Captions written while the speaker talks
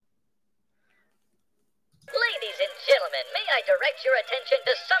gentlemen, may I direct your attention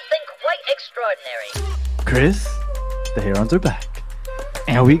to something quite extraordinary? Chris, the Herons are back.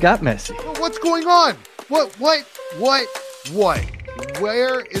 And we got Messi. What's going on? What?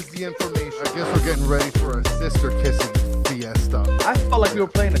 Where is the information? I guess we're getting ready for a sister kissing fiesta. I felt like we were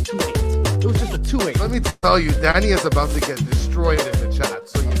playing a 2-8. It was just a 2-8. Let me tell you, Danny is about to get destroyed in the chat.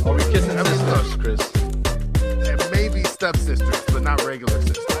 So are we kissing sisters, Chris? And maybe stepsisters, but not regular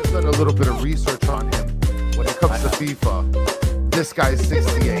sisters. I've done a little bit of research on him. When it comes to FIFA, this guy's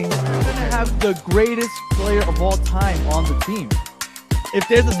 68. We're gonna have the greatest player of all time on the team. If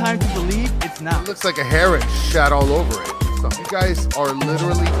there's a time to believe, it's now. It looks like a heron shat all over it. So you guys are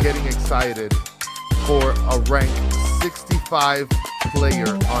literally getting excited for a ranked 65 player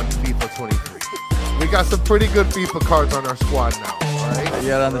on FIFA 23. We got some pretty good FIFA cards on our squad now. All right. You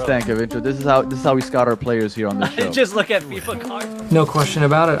gotta understand, Kevin. This is how we scout our players here on this show. Just look at FIFA cards. No question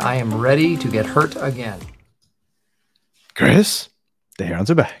about it. I am ready to get hurt again. Chris, the Herons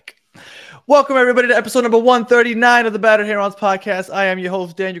are back. Welcome, everybody, to episode number 139 of the Battered Herons podcast. I am your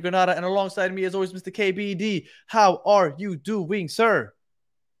host, Daniel Granada, and alongside me, as always, Mr. KBD. How are you doing, sir?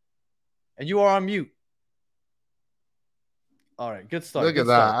 And you are on mute. All right, good start. Look at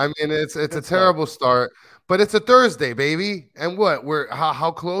that. I mean, it's a terrible start, but it's a Thursday, baby. And what?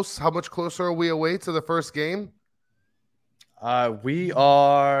 How close? How much closer are we away to the first game? We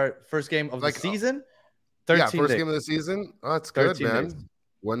are first game of the season. 13 first days. game of the season. Oh, that's good, man. Days.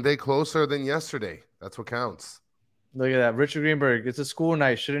 1 day closer than yesterday. That's what counts. Look at that. Richard Greenberg, it's a school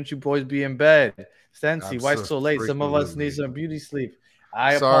night. Shouldn't you boys be in bed? Stancy, why so late? Some of us need some beauty sleep.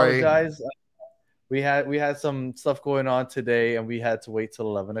 I apologize. We had some stuff going on today, and we had to wait till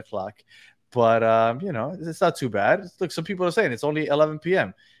 11 o'clock. But, it's not too bad. Look, some people are saying it's only 11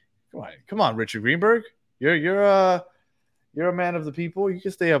 p.m. Come on, Richard Greenberg. You're a man of the people. You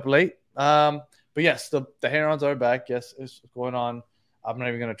can stay up late. But yes, the Herons are back. Yes, it's going on. I'm not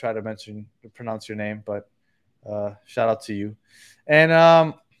even going to try to pronounce your name, but shout out to you.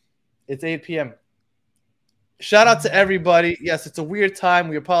 And it's 8 p.m. Shout out to everybody. Yes, it's a weird time.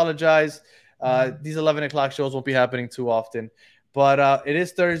 We apologize. These 11 o'clock shows won't be happening too often. But it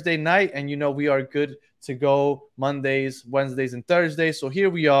is Thursday night, and we are good to go Mondays, Wednesdays, and Thursdays. So here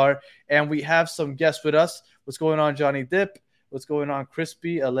we are, and we have some guests with us. What's going on, Johnny Dip? What's going on,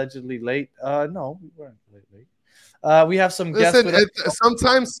 Crispy? Allegedly late. No, we weren't late. We have some guests. Listen,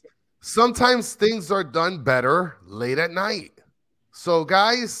 sometimes things are done better late at night. So,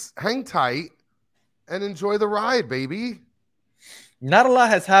 guys, hang tight and enjoy the ride, baby. Not a lot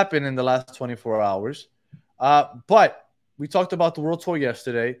has happened in the last 24 hours. But we talked about the World Tour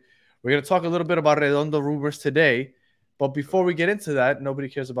yesterday. We're going to talk a little bit about Redondo rumors today. But before we get into that, nobody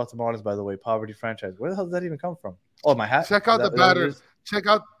cares about the Marlins, by the way. Poverty franchise. Where the hell did that even come from? Oh, my hat. Check out the batter. Check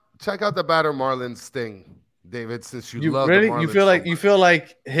out the batter Marlins sting, David. Since you love really, the Marlins you feel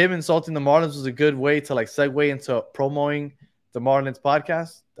like him insulting the Marlins was a good way to segue into promoting the Marlins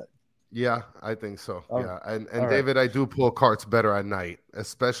podcast. Yeah, I think so. Oh, yeah, and David, right. I do pull carts better at night,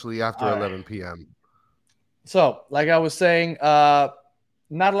 especially after 11 p.m. So, like I was saying,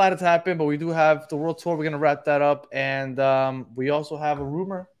 not a lot has happened, but we do have the World Tour. We're going to wrap that up. And we also have a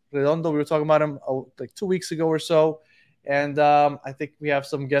rumor. Redondo, we were talking about him like 2 weeks ago or so. And I think we have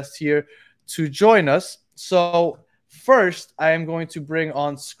some guests here to join us. So first, I am going to bring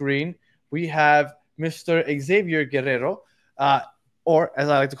on screen. We have Mr. Xavier Guerrero, or as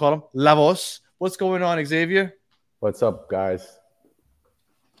I like to call him, La Voz. What's going on, Xavier? What's up, guys?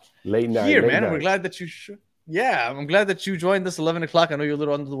 Late night. Here, man. We're glad that you I'm glad that you joined us 11 o'clock. I know you're a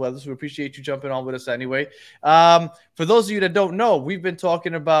little under the weather, so we appreciate you jumping on with us anyway. For those of you that don't know, we've been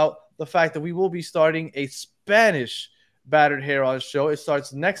talking about the fact that we will be starting a Spanish Battered Herons show. It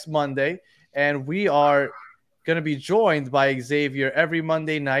starts next Monday, and we are going to be joined by Xavier every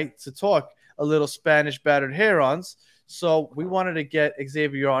Monday night to talk a little Spanish Battered Herons. So we wanted to get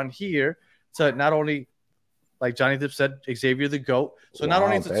Xavier on here to not only, like Johnny Depp said, Xavier the GOAT. So not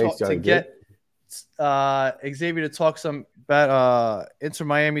only to get Xavier to talk some Inter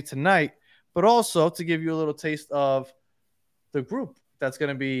Miami tonight, but also to give you a little taste of the group that's going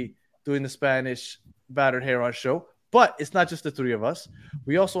to be doing the Spanish Battered Heron show. But it's not just the three of us.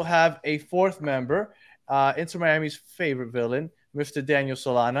 We also have a fourth member, Inter Miami's favorite villain, Mr. Daniel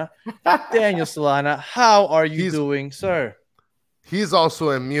Solana. Daniel Solana, how are you doing, sir? He's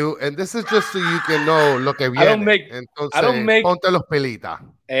also in mute, and this is just so you can know lo que viene. I don't make ponte los pelita.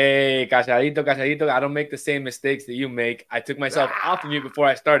 Hey, calladito. I don't make the same mistakes that you make. I took myself off of mute before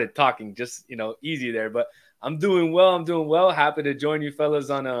I started talking. Just, easy there. But I'm doing well. Happy to join you fellas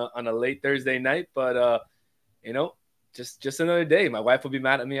on a late Thursday night. But, just another day. My wife will be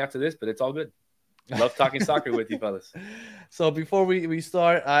mad at me after this, but it's all good. Love talking soccer with you, fellas. So before we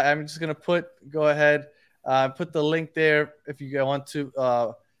start, I'm just gonna go ahead, put the link there if you want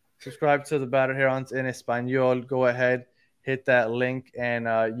to subscribe to the Battle Herons in Espanol. Go ahead, hit that link,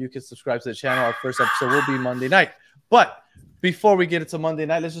 and you can subscribe to the channel. Our first episode will be Monday night. But before we get into Monday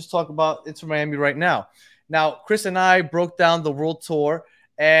night, let's just talk about Inter Miami right now. Now, Chris and I broke down the World Tour,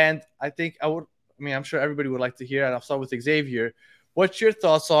 and I'm sure everybody would like to hear, and I'll start with Xavier. What your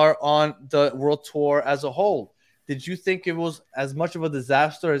thoughts are on the World Tour as a whole? Did you think it was as much of a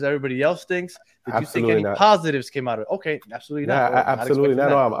disaster as everybody else thinks? Did you think any positives came out of it? Okay, absolutely not. Absolutely not.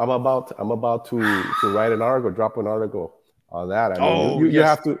 No, I'm about to write an article, drop an article on that.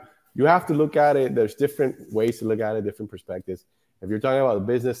 You have to look at it. There's different ways to look at it, different perspectives. If you're talking about the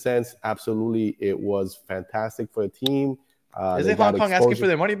business sense, absolutely, it was fantastic for the team. Isn't Hong Kong asking for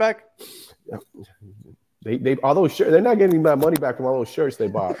their money back? They all those shirts, they're not getting that money back from all those shirts they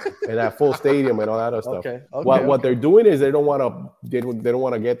bought and that full stadium and all that other stuff. What they're doing is they don't want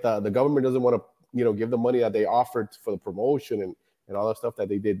to get the government doesn't want to give the money that they offered for the promotion and all the stuff that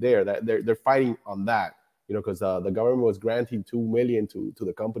they did there. That they're fighting on that, because the government was granting $2 million to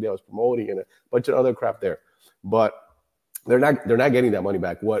the company that was promoting and a bunch of other crap there, but they're not getting that money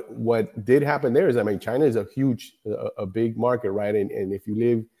back. What did happen there is, China is a big market, right? And if you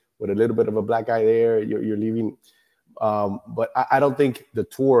live with a little bit of a black eye there, you're leaving. But I don't think the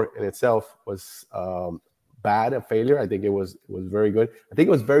tour in itself was bad, a failure. I think it was very good. I think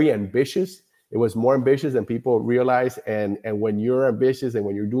it was very ambitious. It was more ambitious than people realize. And when you're ambitious and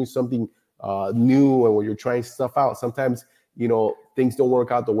when you're doing something new and when you're trying stuff out, sometimes, things don't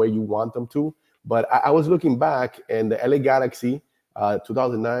work out the way you want them to. But I was looking back, and the LA Galaxy,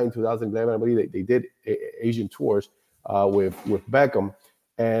 2009, 2011, I believe they did Asian tours with Beckham.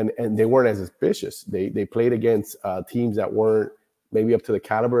 And they weren't as ambitious. They played against teams that weren't maybe up to the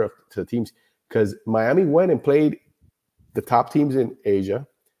caliber of the teams, because Miami went and played the top teams in Asia,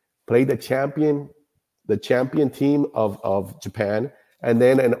 played the champion team of Japan, and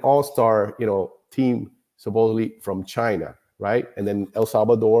then an all-star team supposedly from China, right? And then El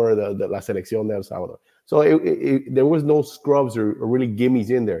Salvador, the La Selección de El Salvador. So there was no scrubs or really gimmies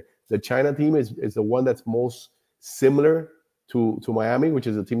in there. The China team is the one that's most similar to Miami, which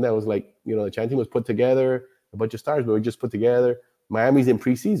is a team that was like, the China team was put together, a bunch of stars, but we just put together. Miami's in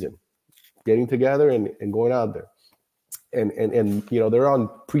preseason, getting together and going out there. And they're on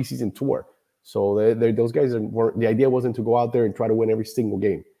preseason tour. So those guys the idea wasn't to go out there and try to win every single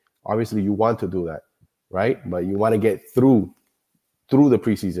game. Obviously, you want to do that, right? But you want to get through the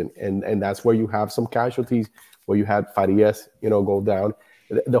preseason. And that's where you have some casualties, where you had Farias, go down.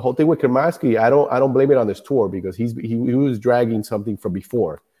 The whole thing with Kermaski, I don't blame it on this tour, because he was dragging something from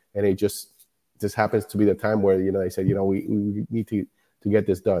before, and it just happens to be the time where they said we need to get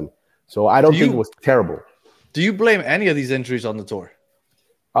this done. So I don't think it was terrible. Do you blame any of these injuries on the tour?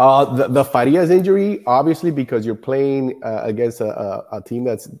 The Farias injury, obviously, because you're playing against a team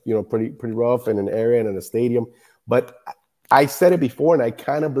that's pretty rough in an area and in a stadium. But I said it before, and I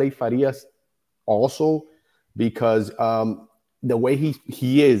kind of blame Farias also, because the way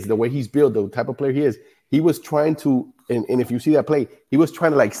he is, the way he's built, the type of player he is, he was trying to, and if you see that play, he was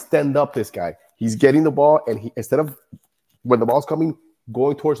trying to stand up this guy. He's getting the ball, and he, instead of when the ball's coming,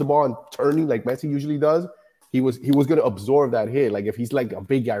 going towards the ball and turning like Messi usually does, he was going to absorb that hit. Like if he's like a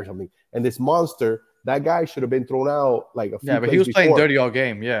big guy or something. And this monster, that guy should have been thrown out like a few but he was playing dirty all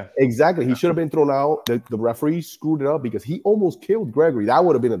game. Yeah, exactly. He should have been thrown out. The referee screwed it up because he almost killed Gregory. That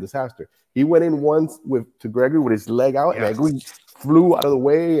would have been a disaster. He went in once to Gregory with his leg out, and Gregory flew out of the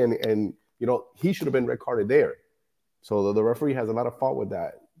way, and he should have been red carded there. So the referee has a lot of fault with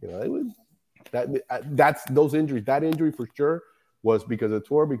that. That's those injuries. That injury for sure was because of the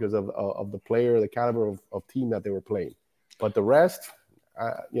tour, because of the player, the caliber of team that they were playing. But the rest,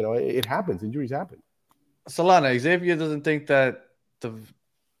 it happens. Injuries happen. Solana, Xavier doesn't think that the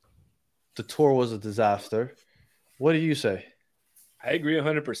tour was a disaster. What do you say? I agree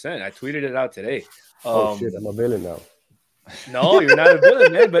 100%. I tweeted it out today. Oh shit, I'm a villain now. No, you're not a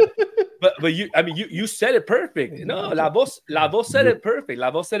villain, man. But you said it perfect. No, La Voz said it perfect. La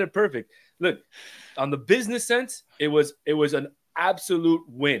Voz said it perfect. Look, on the business sense, it was an absolute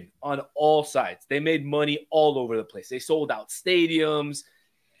win on all sides. They made money all over the place. They sold out stadiums,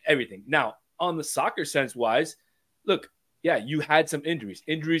 everything. Now, on the soccer sense wise, look, yeah, you had some injuries.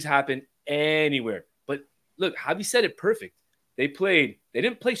 Injuries happen anywhere. But look, Javi said it perfect. They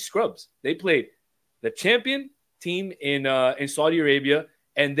didn't play scrubs. They played the champion team in Saudi Arabia,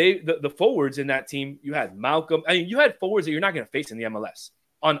 and the forwards in that team, you had Malcolm. I mean, you had forwards that you're not going to face in the MLS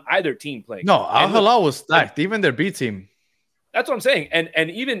on either team playing. No, Al Hilal was stacked. Even their B team. That's what I'm saying.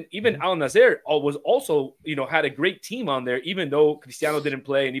 And even Al Nassr was also, had a great team on there, even though Cristiano didn't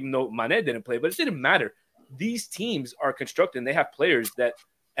play and even though Mane didn't play, but it didn't matter. These teams are constructed and they have players that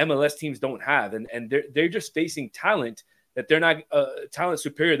MLS teams don't have. And they're just facing talent that they're not talent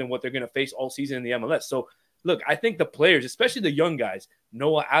superior than what they're going to face all season in the MLS. So look, I think the players, especially the young guys,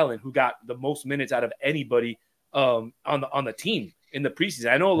 Noah Allen, who got the most minutes out of anybody on the team in the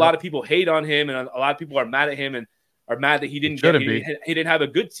preseason. I know a lot of people hate on him and a lot of people are mad at him and are mad that he didn't have a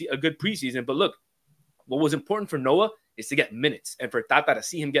good preseason. But look, what was important for Noah is to get minutes and for Tata to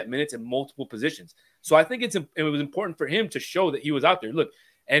see him get minutes in multiple positions. So I think it was important for him to show that he was out there. Look,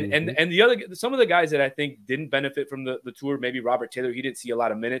 and some of the guys that I think didn't benefit from the tour, maybe Robert Taylor, he didn't see a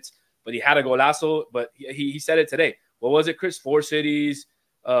lot of minutes, but he had a golazo. But he said it today. What was it, Chris? 4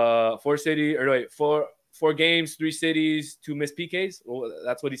 games, 3 cities, 2 missed PKs. Well,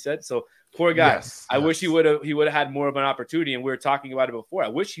 that's what he said. So poor guy. Yes. I wish he would have had more of an opportunity. And we were talking about it before. I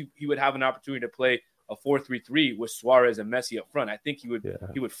wish he would have an opportunity to play a 4-3-3 with Suarez and Messi up front. I think he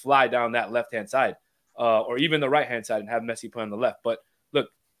would fly down that left-hand side or even the right-hand side and have Messi play on the left. But look,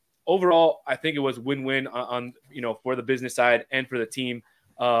 overall, I think it was win-win on for the business side and for the team.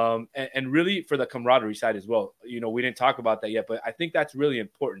 And really for the camaraderie side as well. We didn't talk about that yet, but I think that's really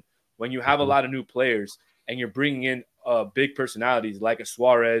important. When you have a lot of new players and you're bringing in big personalities like a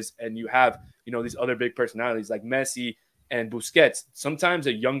Suarez and you have, these other big personalities like Messi and Busquets, sometimes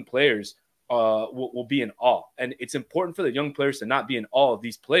the young players will be in awe. And it's important for the young players to not be in awe of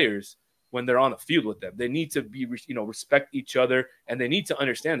these players when they're on the field with them. They need to be, respect each other, and they need to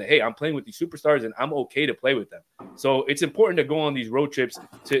understand that, hey, I'm playing with these superstars and I'm okay to play with them. So it's important to go on these road trips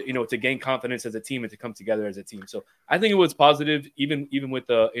to gain confidence as a team and to come together as a team. So I think it was positive, even with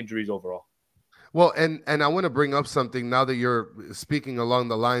the injuries overall. Well, and I want to bring up something now that you're speaking along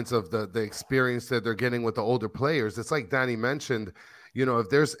the lines of the experience that they're getting with the older players. It's like Danny mentioned, if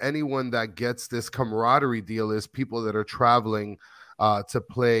there's anyone that gets this camaraderie deal is people that are traveling to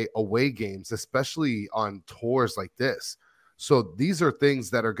play away games, especially on tours like this. So these are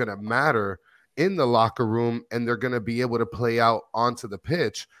things that are going to matter in the locker room, and they're going to be able to play out onto the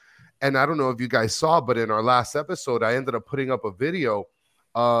pitch. And I don't know if you guys saw, but in our last episode, I ended up putting up a video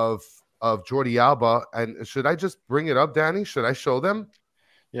of Jordi Alba. And should I just bring it up, Danny? Should I show them?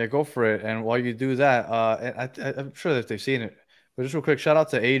 Yeah, go for it. And while you do that, I'm sure that they've seen it. But just real quick, shout out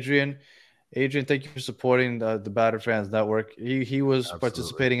to Adrian. Adrian, thank you for supporting the Battered Fans Network. He was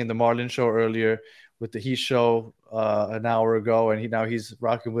participating in the Marlin show earlier with the Heat show an hour ago, and he's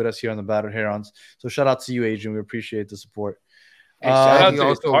rocking with us here on the Battered Herons. So shout out to you, Adrian. We appreciate the support. Hey, shout out to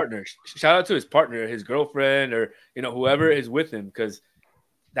his partner. Shout out to his partner, his girlfriend, or whoever is with him, because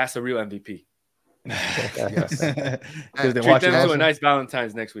that's the real MVP. Yes. Treat them to a nice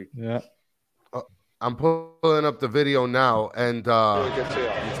Valentine's next week. Yeah. I'm pulling up the video now, and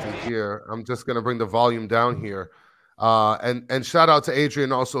here I'm just gonna bring the volume down here, and shout out to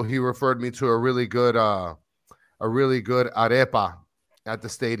Adrian. Also, he referred me to a really good arepa at the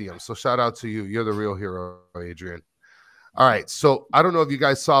stadium. So shout out to you. You're the real hero, Adrian. All right. So I don't know if you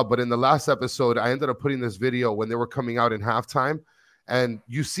guys saw, but in the last episode, I ended up putting this video when they were coming out in halftime. And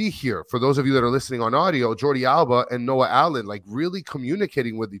you see here, for those of you that are listening on audio, Jordi Alba and Noah Allen like really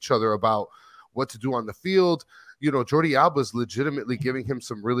communicating with each other about what to do on the field. Jordi Alba is legitimately giving him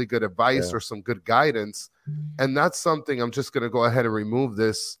some really good advice or some good guidance. And that's something I'm just going to go ahead and remove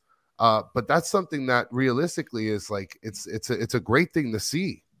this. But that's something that realistically is like, it's a great thing to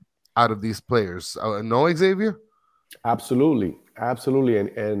see out of these players. No, Xavier? Absolutely.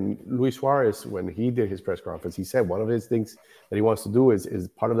 And Luis Suarez, when he did his press conference, he said one of his things that he wants to do is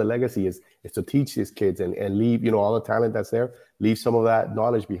part of the legacy is to teach his kids and leave, all the talent that's there, leave some of that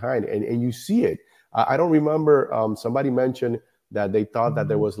knowledge behind. And you see it. I don't remember, somebody mentioned that they thought that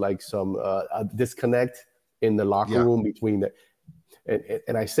there was like some a disconnect in the locker room between the,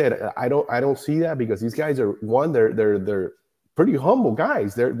 and I said, I don't see that, because these guys are they're pretty humble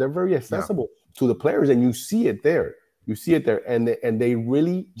guys. They're very accessible to the players, and you see it there. And they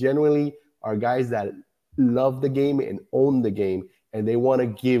really genuinely are guys that love the game and own the game, and they want to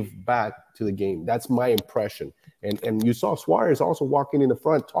give back to the game. That's my impression. And you saw Suarez also walking in the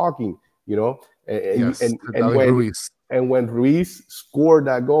front talking, and when Ruiz scored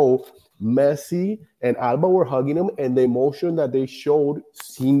that goal, Messi and Alba were hugging him, and the emotion that they showed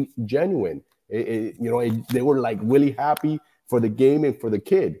seemed genuine. They were like really happy for the game and for the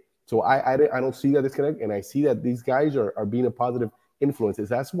kid. So I don't see that disconnect, and I see that these guys are being a positive influences.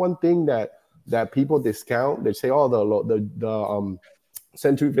 That's one thing that people discount. They say, oh, the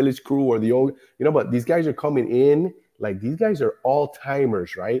Century Village crew or the old, but these guys are coming in, like these guys are all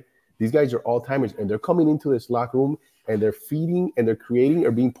timers, right? These guys are all timers, and they're coming into this locker room and they're feeding and they're creating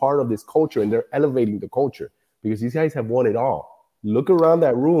or being part of this culture, and they're elevating the culture because these guys have won it all. Look around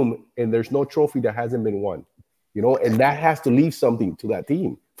that room, and there's no trophy that hasn't been won, and that has to leave something to that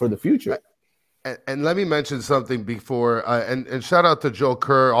team for the future. And let me mention something before, and shout out to Joe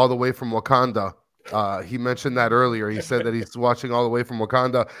Kerr all the way from Wakanda. He mentioned that earlier. He said that he's watching all the way from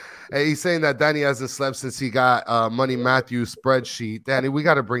Wakanda. And he's saying that Danny hasn't slept since he got Money Matthew's spreadsheet. Danny, we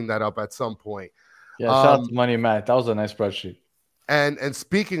got to bring that up at some point. Yeah, shout out to Money Matt. That was a nice spreadsheet. And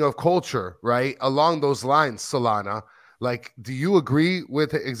speaking of culture, right, along those lines, Solana, like, do you agree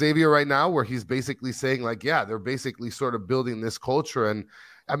with Xavier right now where he's basically saying, like, yeah, they're basically sort of building this culture? And,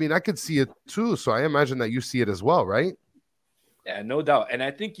 I mean, I could see it too. So I imagine that you see it as well, right? Yeah, no doubt. And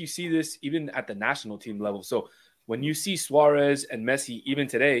I think you see this even at the national team level. So when you see Suarez and Messi, even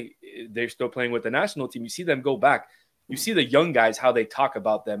today, they're still playing with the national team. You see them go back. You see the young guys, how they talk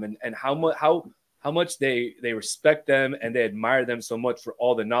about them and how much they respect them and they admire them so much for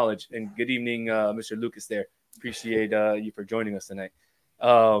all the knowledge. And good evening, Mr. Lucas there. Appreciate you for joining us tonight.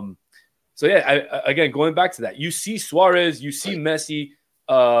 So, yeah, again, going back to that, you see Suarez, you see Messi.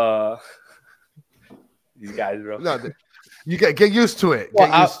 These guys, bro. No, you get used to it.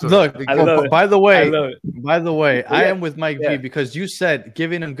 By the way, I am with Mike V because you said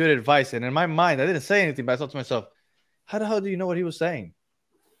giving him good advice, and in my mind, I didn't say anything, but I thought to myself, how the hell do you know what he was saying?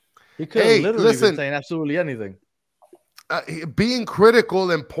 He could have literally been saying absolutely anything. Being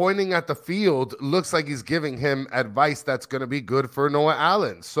critical and pointing at the field looks like he's giving him advice that's going to be good for Noah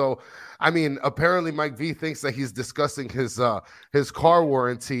Allen. So, I mean, apparently Mike V thinks that he's discussing his car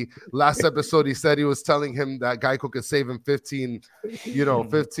warranty. Last episode, he said he was telling him that Geico could save him $15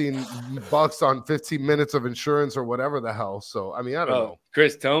 on 15 minutes of insurance or whatever the hell. So, I mean, I don't know.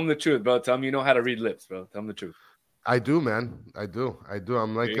 Chris, tell him the truth, bro. Tell him you know how to read lips, bro. Tell him the truth. I do, man. I do.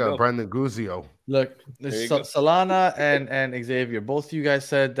 I'm like Brandon Guzio. Look, Solana and Xavier, both of you guys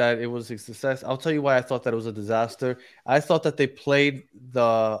said that it was a success. I'll tell you why I thought that it was a disaster. I thought that they played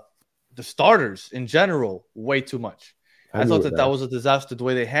the starters in general way too much. I thought that was a disaster the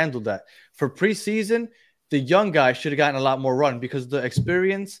way they handled that. For preseason, the young guys should have gotten a lot more run because the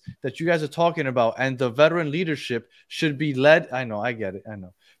experience that you guys are talking about and the veteran leadership should be led. I know, I get it. I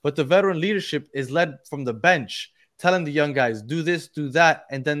know. But the veteran leadership is led from the bench, telling the young guys, do this, do that,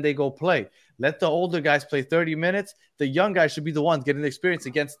 and then they go play. Let the older guys play 30 minutes. The young guys should be the ones getting the experience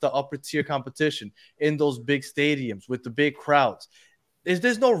against the upper tier competition in those big stadiums with the big crowds.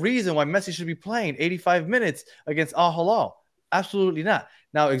 There's no reason why Messi should be playing 85 minutes against Al Hilal. Absolutely not.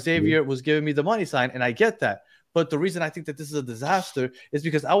 Now, Xavier was giving me the money sign, and I get that. But the reason I think that this is a disaster is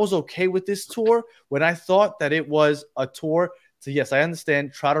because I was okay with this tour when I thought that it was a tour to, yes, I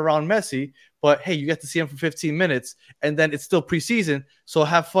understand, trot around Messi, but hey, you get to see him for 15 minutes, and then it's still preseason, so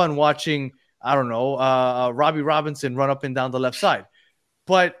have fun watching, I don't know, Robbie Robinson run up and down the left side.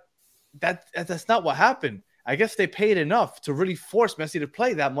 But that's not what happened. I guess they paid enough to really force Messi to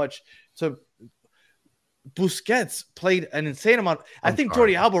play that much. Busquets played an insane amount. I think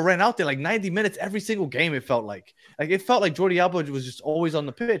Jordi Alba ran out there like 90 minutes every single game. It felt like Jordi Alba was just always on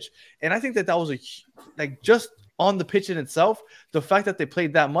the pitch. And I think that was just on the pitch in itself, the fact that they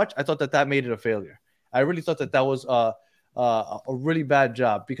played that much, I thought that made it a failure. I really thought that was a really bad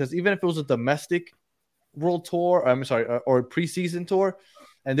job because even if it was a domestic world tour, or a preseason tour,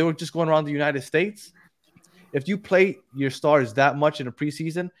 and they were just going around the United States, if you play your stars that much in a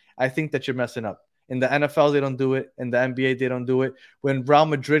preseason, I think that you're messing up. In the NFL, they don't do it. In the NBA, they don't do it. When Real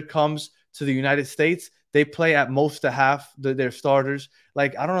Madrid comes to the United States, they play at most a half their starters.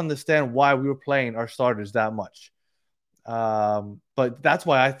 Like, I don't understand why we were playing our starters that much. But that's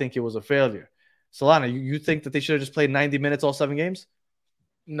why I think it was a failure. Solana, you think that they should have just played 90 minutes all 7 games?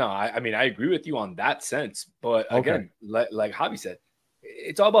 No, I mean, I agree with you on that sense. But again, like Javi said,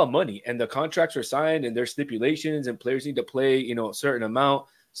 it's all about money. And the contracts are signed and there's stipulations and players need to play, a certain amount.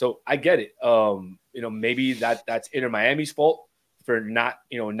 So I get it. Maybe that's Inter Miami's fault for not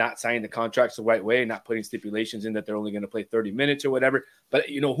signing the contracts the right way and not putting stipulations in that they're only going to play 30 minutes or whatever. But,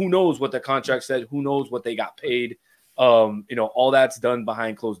 who knows what the contract said? Who knows what they got paid? All that's done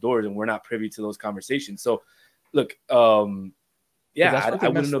behind closed doors and we're not privy to those conversations. So look, I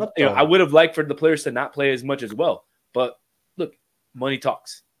would have liked for the players to not play as much as well. But look, money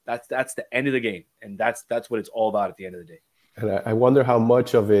talks. That's the end of the game. And that's what it's all about at the end of the day. And I wonder how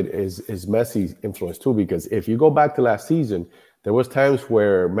much of it is Messi's influence too, because if you go back to last season, there was times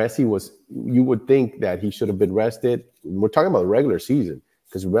where Messi you would think that he should have been rested. We're talking about the regular season,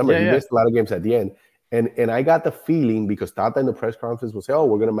 because remember, he missed a lot of games at the end. And I got the feeling, because Tata in the press conference will say, "Oh,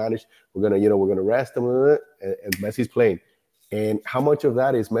 we're gonna manage, we're gonna rest him," and Messi's playing. And how much of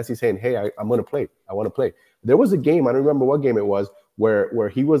that is Messi saying, hey, I'm going to play. I want to play. There was a game, I don't remember what game it was, where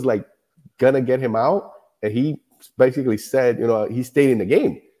he was like going to get him out. And he basically said, he stayed in the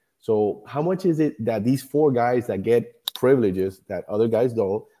game. So how much is it that these 4 guys that get privileges that other guys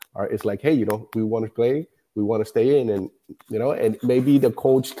don't it's like, hey, we want to play, we want to stay in, and and maybe the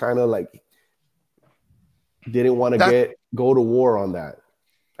coach kind of like didn't want to go to war on that.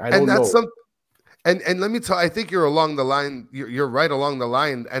 I don't know. And let me tell, I think you're along the line. You're right along the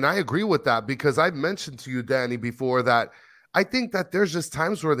line, and I agree with that because I've mentioned to you, Danny, before that I think that there's just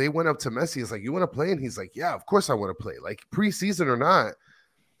times where they went up to Messi. It's like, you want to play? And he's like, yeah, of course I want to play. Like preseason or not.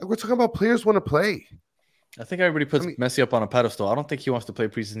 Like, we're talking about players want to play. I think everybody puts Messi up on a pedestal. I don't think he wants to play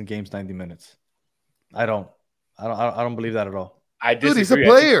preseason games 90 minutes. I don't believe that at all. Dude, he's a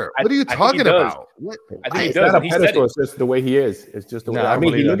player. What are you talking about? I think it's not a pedestal. It's just the way he is. It's just the way. I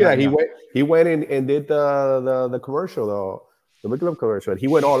mean, look at that. He went in and did the commercial, though, the Big Club commercial. He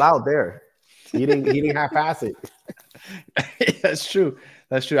went all out there. He didn't half-ass it. That's true.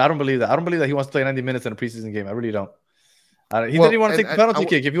 I don't believe that. I don't believe that he wants to play 90 minutes in a preseason game. I really don't. He didn't want to take the penalty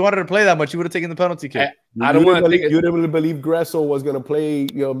kick. If he wanted to play that much, he would have taken the penalty kick. I don't want to think you didn't believe Gressel was going to play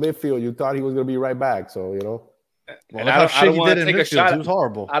midfield. You thought he was going to be right back. So Well, I don't want to take a shot. It was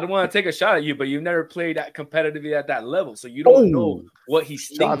horrible. I don't want to take a shot at you, but you've never played that competitively at that level, so you don't know what he's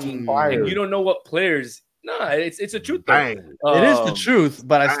thinking, and you don't know what players. No, it's a truth. It is the truth,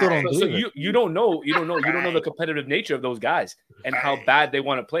 but I still don't believe it. So you don't know the competitive nature of those guys and how bad they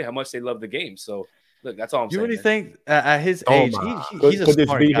want to play, how much they love the game. So look, that's all I'm saying. You really think at his age, he's a smart guy? Could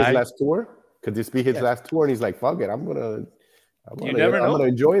this be his last tour? Could this be his last tour? And he's like, "Fuck it, I'm gonna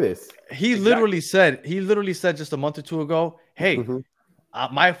enjoy this." He literally said just a month or two ago, "Hey,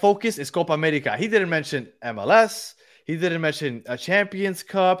 my focus is Copa America." He didn't mention MLS. He didn't mention a Champions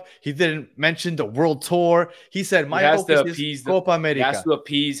Cup. He didn't mention the World Tour. He said, "My focus is Copa America." He has to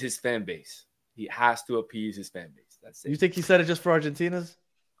appease his fan base. That's it. You think he said it just for Argentinians?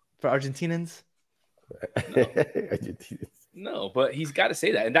 No, but he's got to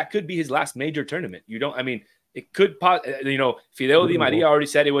say that, and that could be his last major tournament. It could, Fidel Di Maria already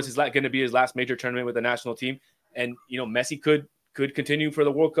said it was going to be his last major tournament with the national team, and Messi could continue for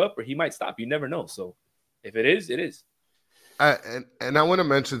the World Cup, or he might stop. You never know. So, if it is, it is. And I want to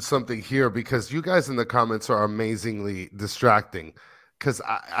mention something here because you guys in the comments are amazingly distracting. Because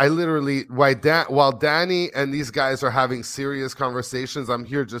I literally, while Danny and these guys are having serious conversations, I'm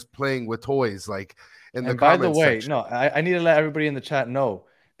here just playing with toys, like in the comments section. I need to let everybody in the chat know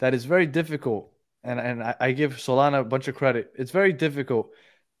that it's very difficult, and I give Solana a bunch of credit. It's very difficult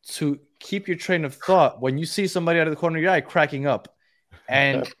to keep your train of thought when you see somebody out of the corner of your eye cracking up,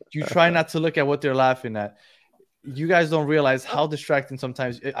 and you try not to look at what they're laughing at. You guys don't realize how distracting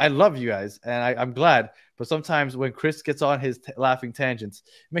sometimes. I love you guys, and I'm glad. But sometimes when Chris gets on his laughing tangents,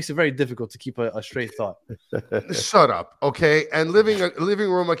 it makes it very difficult to keep a straight thought. Shut up, okay? And living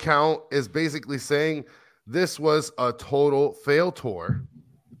room account is basically saying this was a total fail tour.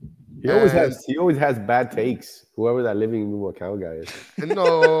 He always has bad takes. Whoever that living room account guy is.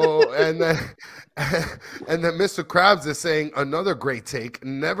 No, and then Mr. Krabs is saying another great take.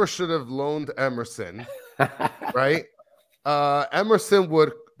 Never should have loaned Emerson. Right? Emerson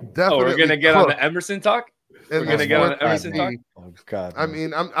would definitely. We're gonna get on the Emerson talk. We're gonna get on the Emerson talk. Oh God! I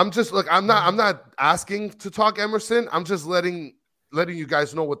mean, I'm just I'm not asking to talk Emerson. I'm just letting you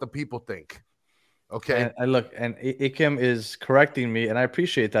guys know what the people think. Okay. And look, and Ikem is correcting me, and I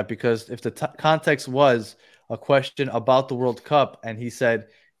appreciate that because if the context was a question about the World Cup, and he said,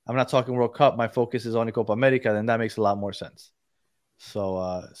 "I'm not talking World Cup. My focus is on the Copa America," then that makes a lot more sense.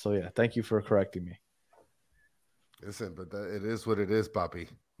 So yeah, thank you for correcting me. Listen, but it is what it is, Bobby.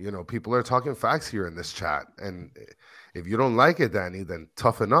 People are talking facts here in this chat. And if you don't like it, Danny, then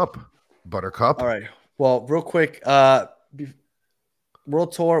toughen up, Buttercup. All right. Well, real quick,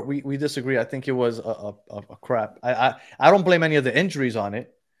 World Tour, we disagree. I think it was a crap. I don't blame any of the injuries on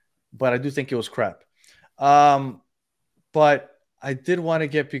it, but I do think it was crap. But I did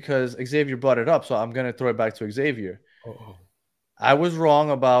want to because Xavier brought it up, so I'm going to throw it back to Xavier. I was wrong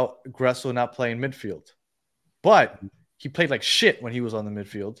about Gressel not playing midfield. But he played like shit when he was on the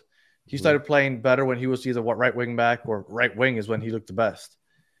midfield. He started playing better when he was either right wing back or right wing is when he looked the best.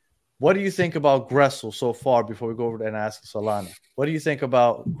 What do you think about Gressel so far before we go over and ask Solana? What do you think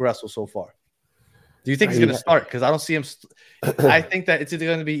about Gressel so far? Do you think he's going to start? Because I don't see him. I think that it's either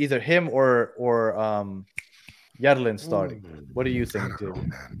going to be either him or Yedlin starting. What do you think,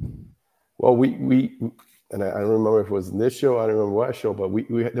 David? Well, we and I don't remember if it was in this show. I don't remember what show, but we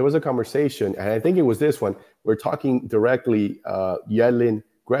there was a conversation, and I think it was this one. We're talking directly Yedlin,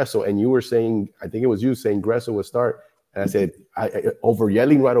 Gressel, and you were saying, I think it was you saying Gressel would start. And I said, over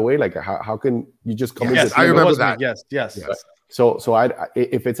yelling right away. Like, how can you just come in? Yes, I remember that. Yes. So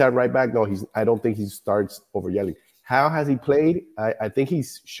if it's at right back, no, I don't think he starts over yelling. How has he played? I think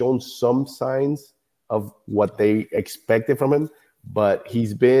he's shown some signs of what they expected from him, but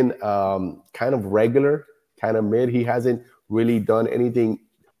he's been kind of regular, kind of mid. He hasn't really done anything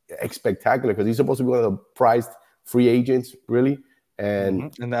spectacular because he's supposed to be one of the prized free agents, really.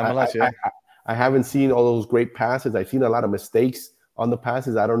 And in the MLS, I haven't seen all those great passes. I've seen a lot of mistakes on the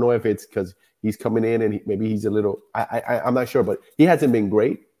passes. I don't know if it's because he's coming in and maybe he's a little. I'm not sure, but he hasn't been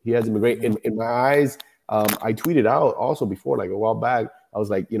great. He hasn't been great in my eyes. I tweeted out also before, like a while back. I was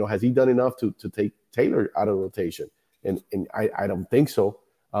like, has he done enough to take Taylor out of rotation? And I don't think so.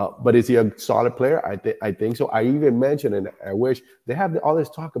 But is he a solid player? I think so. I even mentioned, and I wish they have all this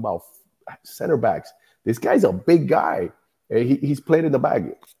talk about center backs. This guy's a big guy. He's played in the back.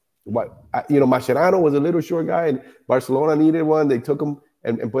 Mascherano was a little short guy, and Barcelona needed one. They took him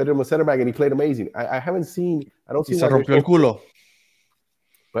and put him a center back, and he played amazing. I haven't seen. I don't see. Se rompió el culo.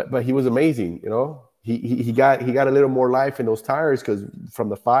 But he was amazing. He got a little more life in those tires because from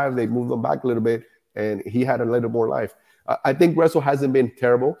the 5 they moved him back a little bit, and he had a little more life. I think Gressel hasn't been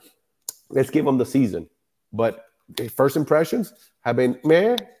terrible. Let's give him the season, but first impressions have been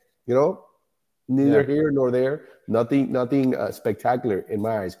meh. Neither here nor there. Nothing spectacular in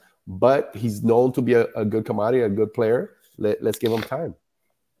my eyes. But he's known to be a good commodity, a good player. Let's give him time.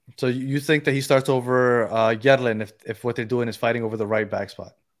 So you think that he starts over Yedlin if what they're doing is fighting over the right back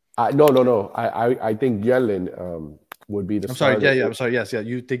spot? No. I think Yedlin would be the. I'm sorry. Yeah. I'm sorry. Yes. Yeah.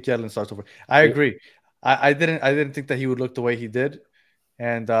 You think Yedlin starts over? I agree. I didn't think that he would look the way he did,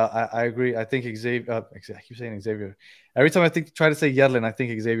 and I agree. I think Xavier. I keep saying Xavier. Every time I try to say Yedlin, I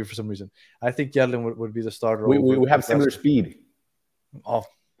think Xavier for some reason. I think Yedlin would be the starter. We have similar speed. Oh,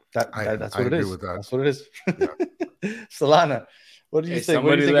 that's what it is. With that. That's what it is. Yeah. Solana, what do you think?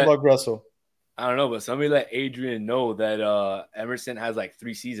 What do you think about Gressel? I don't know, but somebody let Adrian know that Emerson has like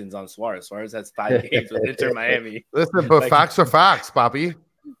 3 seasons on Suarez. Suarez has 5 games with Inter Miami. Listen, but facts are facts, Bobby.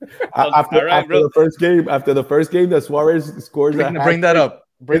 After the first game that Suarez scores, bring that up.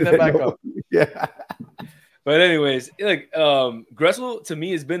 Bring that back up. Yeah. But anyways, Gressel to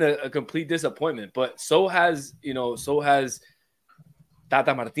me has been a complete disappointment. But so has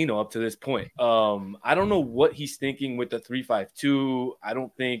Tata Martino up to this point. I don't know what he's thinking with the 3-5-2. I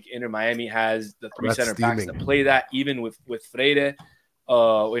don't think Inter Miami has the 3 center backs to play that, even with Freire,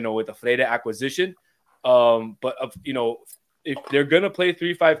 with the Freire acquisition. But if they're gonna play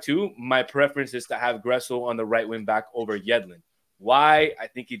 3-5-2, my preference is to have Gressel on the right wing back over Yedlin. Why? I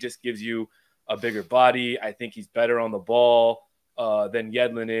think he just gives you a bigger body. I think he's better on the ball than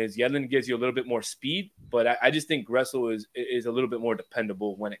Yedlin is. Yedlin gives you a little bit more speed, but I just think Gressel is a little bit more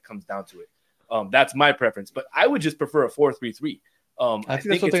dependable when it comes down to it. That's my preference, but I would just prefer a 4-3-3. I think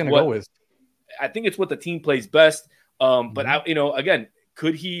that's what they're going to go with. I think it's what the team plays best. But again,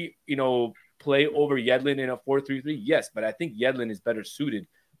 could he, play over Yedlin in a 4-3-3? Yes, but I think Yedlin is better suited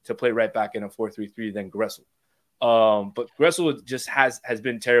to play right back in a 4-3-3 than Gressel. But Gressel just has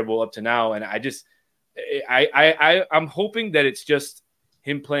been terrible up to now, and I'm hoping that it's just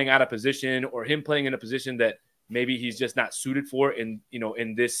him playing out of position or him playing in a position that maybe he's just not suited for in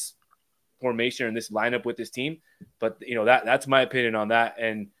this formation or in this lineup with this team. But that's my opinion on that.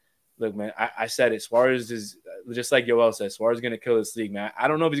 And look, man, I said it. Suarez is just like Yoel says. Suarez is going to kill this league, man. I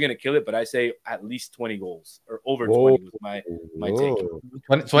don't know if he's going to kill it, but I say at least 20 goals or over 20 was my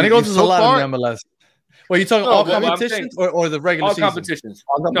take. 20 goals is a lot in the MLS. Well, you talking all competitions or the regular season? All competitions.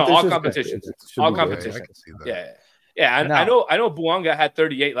 All competitions. All competitions. Yeah. I know Buanga had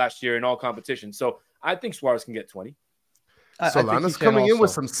 38 last year in all competitions, so I think Suarez can get 20. Solana's coming in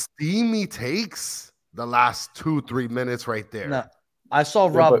with some steamy takes the last 2-3 minutes right there. No, I saw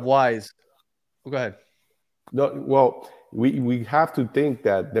Rob Wise. Go ahead. No, well, we have to think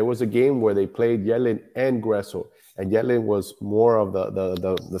that there was a game where they played Yedlin and Gressel, and Yedlin was more of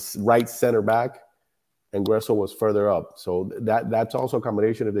the right center back, and Gressel was further up. So that's also a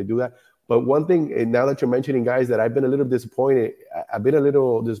combination if they do that. But one thing, and now that you're mentioning guys that I've been a little disappointed,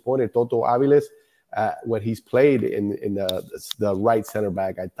 Toto Aviles, when he's played in the right center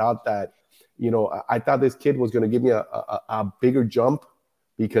back. I thought that, I thought this kid was going to give me a bigger jump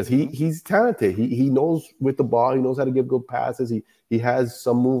because he's talented. He knows with the ball. He knows how to give good passes. He has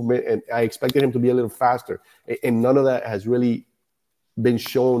some movement, and I expected him to be a little faster. And none of that has really been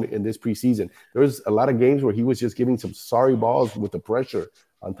shown in this preseason. There was a lot of games where he was just giving some sorry balls with the pressure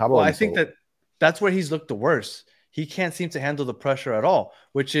on top of him. I think that's where he's looked the worst. He can't seem to handle the pressure at all,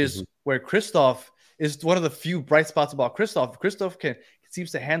 which is where Christoph is one of the few bright spots about Christoph. Christoph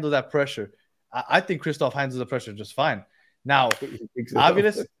seems to handle that pressure. I think Kristoff handles the pressure just fine. Now,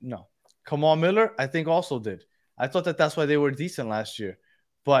 Aviles, no. Kamal Miller, I think also did. I thought that's why they were decent last year,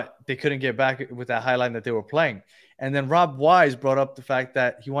 but they couldn't get back with that high line that they were playing. And then Rob Wise brought up the fact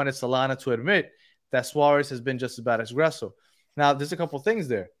that he wanted Solana to admit that Suarez has been just as bad as Gressel. Now, there's a couple things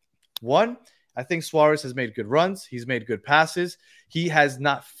there. One, I think Suarez has made good runs. He's made good passes. He has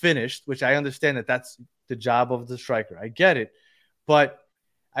not finished, which I understand that that's the job of the striker. I get it. But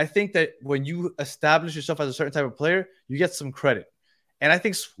I think that when you establish yourself as a certain type of player, you get some credit. And I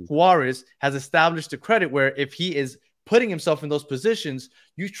think Suarez has established the credit where if he is putting himself in those positions,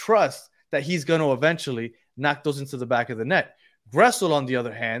 you trust that he's going to eventually knock those into the back of the net. Gressel, on the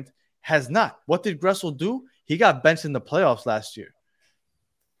other hand, has not. What did Gressel do? He got benched in the playoffs last year.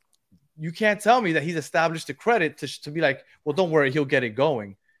 You can't tell me that he's established the credit to be like, well, don't worry, he'll get it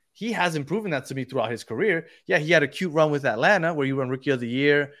going. He hasn't proven that to me throughout his career. Yeah, he had a cute run with Atlanta where he won Rookie of the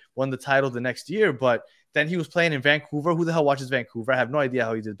Year, won the title the next year, but then he was playing in Vancouver. Who the hell watches Vancouver? I have no idea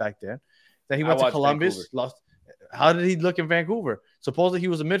how he did back then. Then he went to Columbus, Vancouver. Lost. How did he look in Vancouver? Supposedly he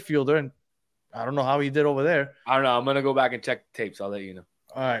was a midfielder, and I don't know how he did over there. I don't know. I'm going to go back and check the tapes. I'll let you know.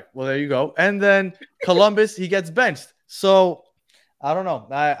 All right. Well, there you go. And then Columbus, he gets benched. So I don't know.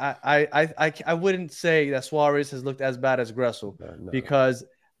 I wouldn't say that Suarez has looked as bad as Gressel because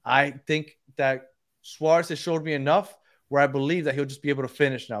I think that Suarez has showed me enough where I believe that he'll just be able to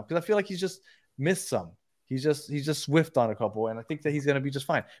finish now because I feel like he's just missed some. He's just whiffed on a couple, and I think that he's going to be just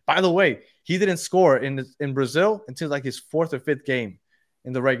fine. By the way, he didn't score in Brazil until like his 4th or 5th game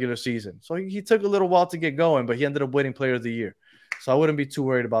in the regular season. So he took a little while to get going, but he ended up winning Player of the Year. So I wouldn't be too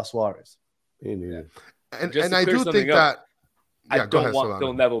worried about Suarez. Yeah. And I do think that I don't want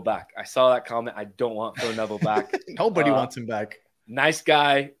Phil Neville back. I saw that comment. I don't want Phil Neville back. Nobody wants him back. Nice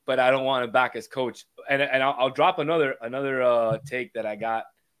guy, but I don't want him back as coach. And I'll drop another take that I got.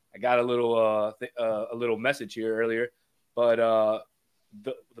 I got a little message here earlier, but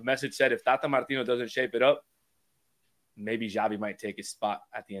the message said if Tata Martino doesn't shape it up, maybe Xavi might take his spot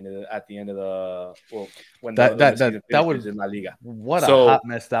at the end of the when that would in La Liga. What a hot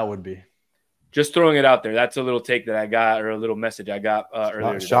mess that would be. Just throwing it out there. That's a little take that I got, or a little message I got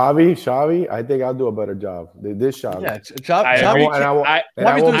earlier. Xavi, I think I'll do a better job. This Xavi. Yeah, Xavi.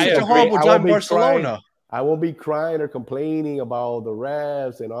 Barcelona. I won't be crying or complaining about the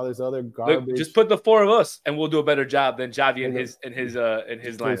refs and all this other garbage. Look, just put the 4 of us, and we'll do a better job than Xavi in his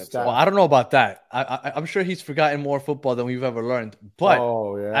lineup. Well, I don't know about that. I'm sure he's forgotten more football than we've ever learned. But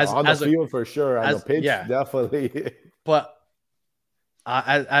on the field for sure, on the pitch definitely. But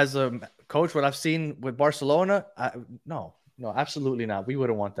as a coach, what I've seen with Barcelona, no, absolutely not. We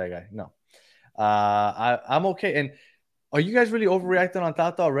wouldn't want that guy. No, I'm okay. And are you guys really overreacting on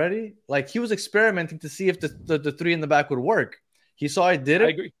Tata already? Like, he was experimenting to see if the 3 in the back would work. He saw it did it. I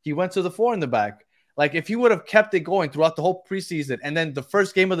agree. He went to the 4 in the back. Like, if he would have kept it going throughout the whole preseason and then the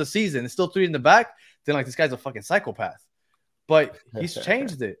first game of the season is still 3 in the back, then like this guy's a fucking psychopath. But he's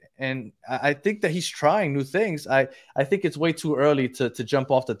changed it, and I think that he's trying new things. I think it's way too early to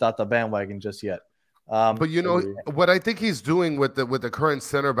jump off the Tata bandwagon just yet. But what I think he's doing with the current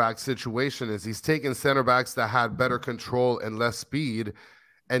center back situation is he's taking center backs that had better control and less speed,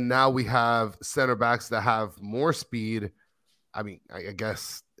 and now we have center backs that have more speed. I mean, I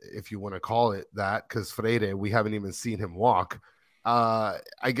guess if you want to call it that, because Freire, we haven't even seen him walk. I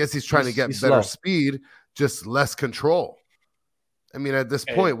guess he's trying to get better speed, just less control. I mean, at this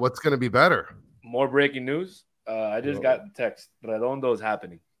point, what's going to be better? More breaking news. I just got the text. Redondo's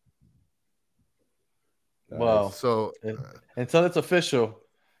happening. Well, so until it's official,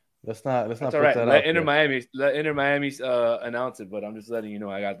 let's not put all right. that Let out. Inter Miami announce it, but I'm just letting you know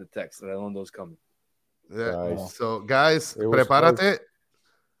I got the text. Redondo's coming. Yeah. Nice. So guys, prepárate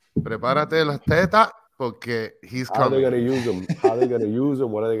las tetas porque he's coming. How are they going to use them? How are they going to use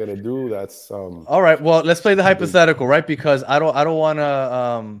them? What are they going to do? That's all right. Well, let's play the hypothetical, right? Because I don't want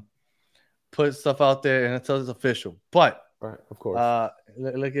to put stuff out there until it's official. But right, of course.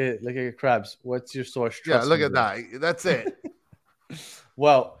 Look at Krabs. What's your source? Yeah, look at that. That's it.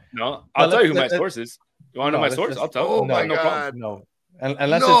 Well, no, I'll tell you who my source is. You want to know my source? I'll tell you. Oh my God. No.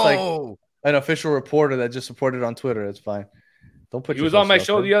 Unless it's like an official reporter that just reported on Twitter, it's fine. Don't put. He was on my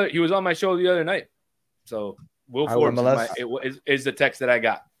show He was on my show the other night. So Will Forbes is the text that I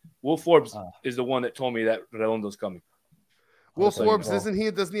got. Will Forbes is the one that told me that Redondo's coming. Will Forbes, doesn't he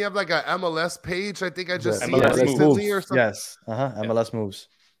have like a MLS page? I think I just see MLS it recently or something. Yes. MLS moves.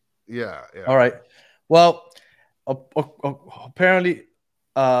 Yeah. All right. Well, apparently,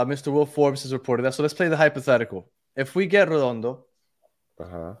 Mr. Will Forbes has reported that. So let's play the hypothetical. If we get Redondo,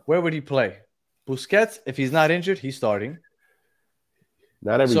 where would he play? Busquets, if he's not injured, he's starting.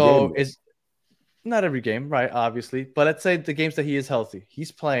 Not every game. Not every game, right? Obviously, but let's say the games that he is healthy,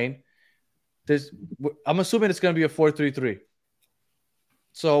 he's playing. I'm assuming it's going to be a 4-3-3.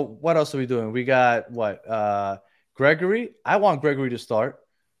 So what else are we doing? We got what? Gregory. I want Gregory to start.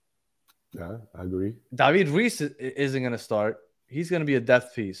 Yeah, I agree. David Ruiz isn't going to start. He's going to be a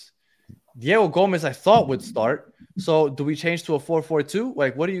depth piece. Diego Gomez, I thought would start. So do we change to a 4-4-2?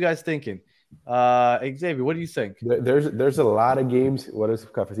 Like, what are you guys thinking? Xavier, what do you think? There's a lot of games. What is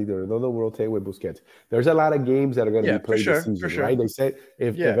Cafecito? No, we'll take with Busquets. There's a lot of games that are going to be played this season, right? They said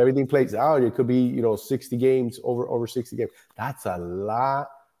if everything plays out, it could be 60 games over 60 games. That's a lot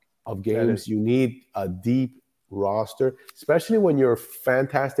of games. You need a deep roster, especially when you're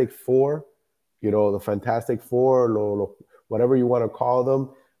Fantastic Four. The Fantastic Four, whatever you want to call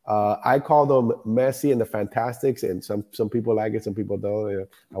them. I call them Messi and the Fantastics, and some people like it, some people don't.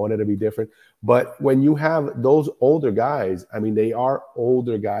 I want it to be different. But when you have those older guys, I mean, they are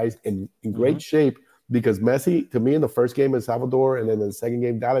older guys in great shape, because Messi, to me, in the first game in Salvador and then in the second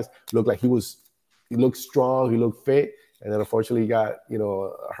game Dallas, looked like he looked strong, he looked fit, and then unfortunately he got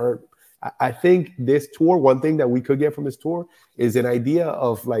hurt. I think this tour, one thing that we could get from this tour is an idea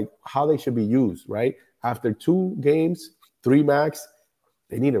of like how they should be used, right? After 2 games, 3 max,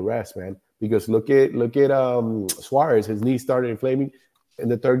 they need a rest, man. Because look at Suarez, his knee started inflaming in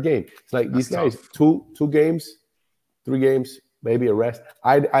the 3rd game. It's like these guys, two games, 3 games, maybe a rest.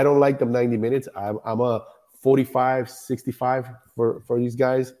 I don't like them 90 minutes. I'm a 45, 65 for these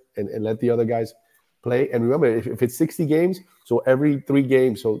guys, and let the other guys play. And remember, if it's 60 games, so every 3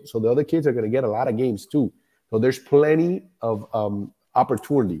 games, so the other kids are going to get a lot of games too. So there's plenty of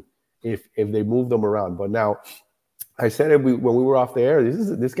opportunity if they move them around. But now, I said it when we were off the air.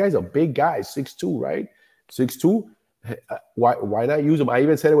 This guy's a big guy, 6'2", right? 6'2". Why not use him? I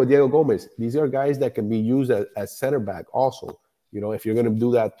even said it with Diego Gomez. These are guys that can be used as center back also. If you're going to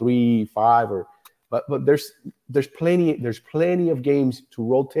do that 3-5 but there's plenty of games to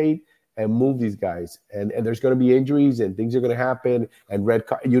rotate and move these guys. And there's going to be injuries and things are going to happen. And red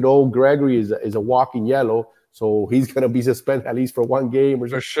card, Gregory is a walking yellow. So he's going to be suspended at least for 1 game or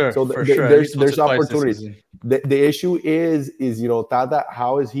for sure. So there's opportunities. The issue is Tata.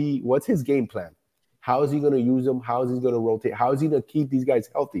 What's his game plan? How is he going to use them? How is he going to rotate? How is he going to keep these guys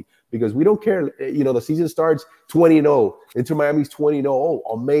healthy? Because we don't care. The season starts 20-0. Inter Miami's 20-0. Oh,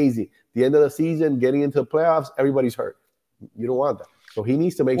 amazing! The end of the season, getting into the playoffs, everybody's hurt. You don't want that. So he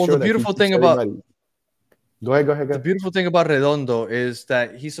needs to make sure. The beautiful thing about go ahead. The beautiful thing about Redondo is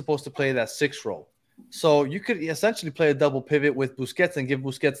that he's supposed to play that 6 role. So you could essentially play a double pivot with Busquets and give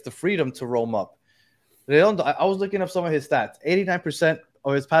Busquets the freedom to roam up. Redondo, I was looking up some of his stats. 89%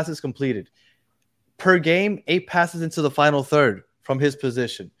 of his passes completed. Per game, 8 passes into the final third from his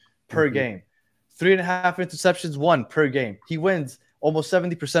position per game. 3.5 interceptions, 1 per game. He wins almost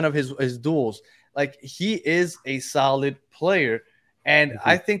 70% of his duels. Like, he is a solid player. And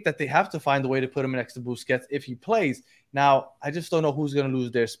I think that they have to find a way to put him next to Busquets if he plays. Now, I just don't know who's going to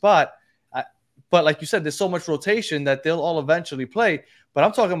lose their spot. But like you said, there's so much rotation that they'll all eventually play. But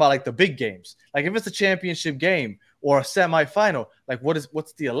I'm talking about like the big games. Like if it's a championship game or a semifinal, like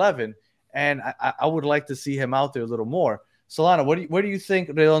what's the 11? And I would like to see him out there a little more. Solana, where do you think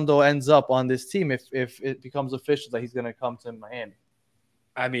Redondo ends up on this team if it becomes official that he's going to come to Miami?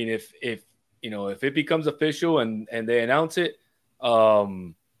 I mean, if it becomes official and they announce it,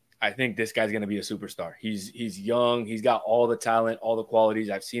 I think this guy's going to be a superstar. He's young. He's got all the talent, all the qualities.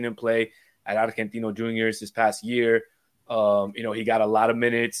 I've seen him play at Argentino Juniors this past year. He got a lot of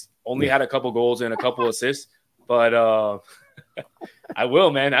minutes, only had a couple goals and a couple assists, but I will,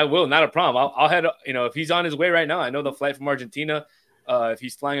 man. I will. Not a problem. I'll head, if he's on his way right now, I know the flight from Argentina, if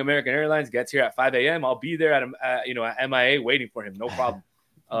he's flying American Airlines, gets here at 5 a.m., I'll be there at MIA waiting for him. No problem.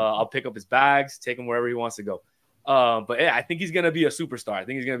 I'll pick up his bags, take him wherever he wants to go. But yeah, I think he's going to be a superstar.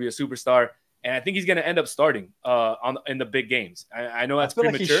 And I think he's going to end up starting in the big games. I know that's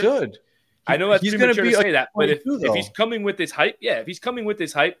premature. Like he should. I know that's premature to say that, but if he's coming with this hype,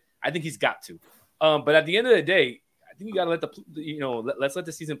 I think he's got to. But at the end of the day, I think you got to let's let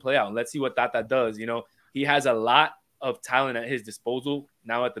the season play out and let's see what Tata does. He has a lot of talent at his disposal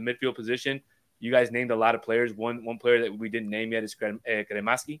now at the midfield position. You guys named a lot of players. One player that we didn't name yet is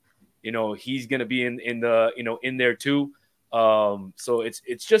Kremaski. He's going to be in there too. So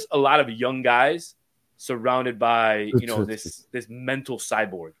it's just a lot of young guys surrounded by this mental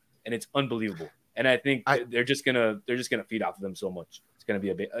cyborg, and it's unbelievable. And I think they're just gonna feed off of them so much. It's gonna be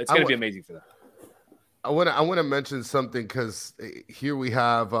amazing for them. I want to mention something because here we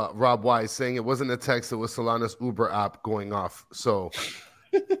have Rob Wise saying it wasn't a text; it was Solana's Uber app going off. So,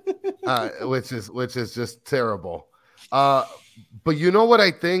 which is just terrible. But you know what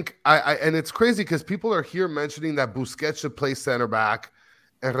I think? And it's crazy because people are here mentioning that Busquets should play center back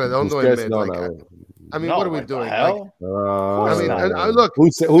and Redondo in mid. What are we doing? Hell? Look.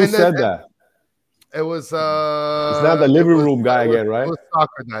 Who said that? It was. It's not the living room guy again, right? It was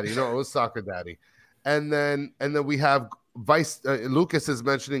Soccer Daddy. No, it was Soccer Daddy. And then we have Lucas is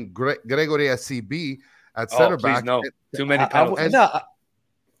mentioning Gregory as CB at center back. No, too many penalties.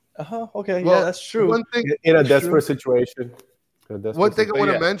 Okay, well, yeah, that's true. One thing in a desperate situation. One thing I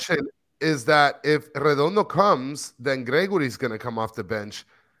want to mention is that if Redondo comes, then Gregory's going to come off the bench.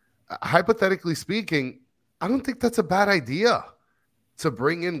 Hypothetically speaking, I don't think that's a bad idea to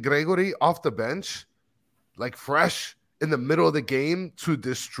bring in Gregory off the bench, like fresh in the middle of the game to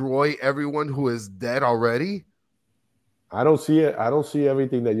destroy everyone who is dead already. I don't see it. I don't see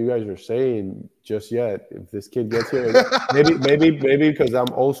everything that you guys are saying just yet. If this kid gets here, maybe because I'm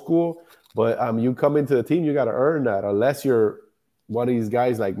old school, but you come into the team, you got to earn that. Unless you're one of these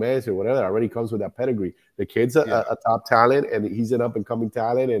guys like Messi or whatever that already comes with that pedigree. The kid's a top talent, and he's an up and coming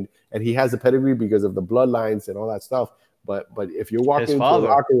talent, and he has the pedigree because of the bloodlines and all that stuff. But if you're walking into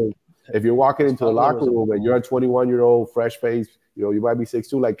the locker room, and you're a 21-year-old fresh face, you might be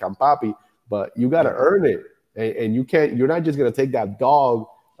 6'2" like Campapi, but you got to earn it. And you can't. You're not just gonna take that dog,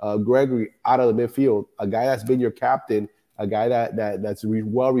 Gregory, out of the midfield. A guy that's been your captain, a guy that's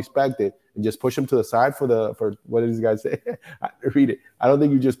well respected, and just push him to the side for what did these guys say? Read it. I don't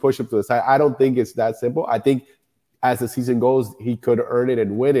think you just push him to the side. I don't think it's that simple. I think as the season goes, he could earn it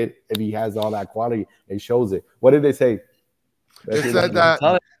and win it if he has all that quality and shows it. What did they say? They said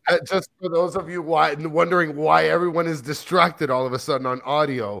that. Just for those of you wondering why everyone is distracted all of a sudden on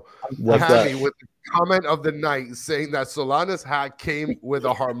audio, Hammy with the comment of the night saying that Solana's hat came with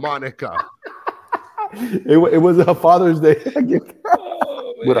a harmonica. It was a Father's Day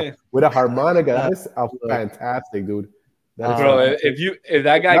with a harmonica. That is fantastic, dude. Bro, if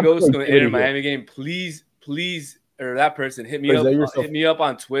that guy goes to an Inter Miami game, please, or that person hit me up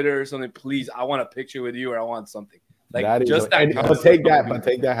on Twitter or something, please. I want a picture with you, or I want something. Like that just that. But take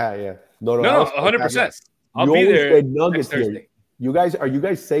that hat, yeah. No, 100%. I'll be there next Thursday. Are you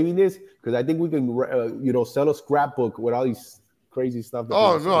guys saying this? Because I think we can, sell a scrapbook with all these crazy stuff.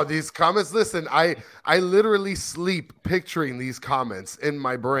 These comments. Listen, I literally sleep picturing these comments in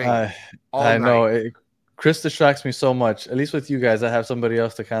my brain. I know. Chris distracts me so much. At least with you guys, I have somebody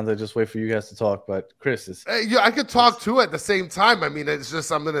else to kind of just wait for you guys to talk. But Chris is. I could talk too at the same time. I mean, it's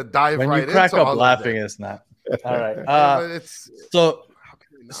just I'm gonna dive right into. When you crack up laughing, it's not. All right.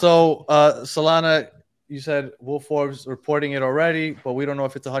 Solana, you said Wolf Forbes reporting it already, but we don't know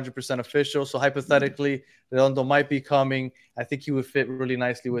if it's 100% official. So hypothetically, Redondo might be coming. I think he would fit really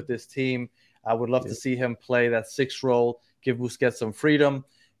nicely with this team. I would love to see him play that 6 role, give Busquets some freedom,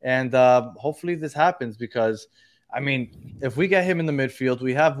 and hopefully this happens because, I mean, if we get him in the midfield,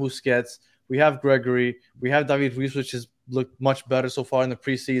 we have Busquets, we have Gregory, we have David Ruiz, which has looked much better so far in the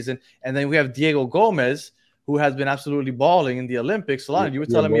preseason, and then we have Diego Gomez, who has been absolutely balling in the Olympics. Solana, you were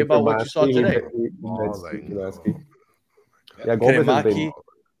telling me about what you saw today. Yeah, Gomez has been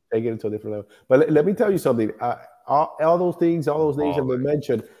taking it to a different level. But let me tell you something. All those names have been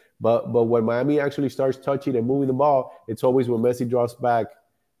mentioned. But when Miami actually starts touching and moving the ball, it's always when Messi drops back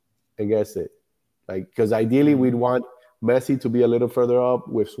and gets it. Because ideally we'd want Messi to be a little further up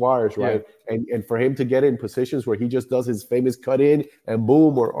with Suarez, right? Yeah. And for him to get in positions where he just does his famous cut in and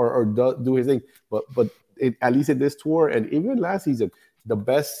boom or do his thing. But at least in this tour and even last season, the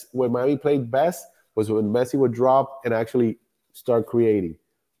best when Miami played best was when Messi would drop and actually start creating.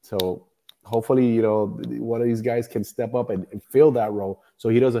 So hopefully, one of these guys can step up and fill that role so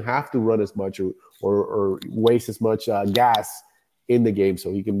he doesn't have to run as much or waste as much gas in the game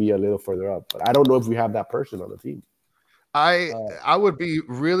so he can be a little further up. But I don't know if we have that person on the team. I would be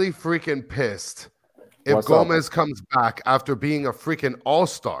really freaking pissed if Gomez comes back after being a freaking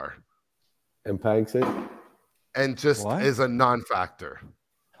all-star. And Panks it? And just is a non-factor.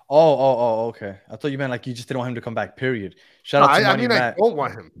 Oh, okay. I thought you meant like you just didn't want him to come back, period. Shout out to Money Matt. I don't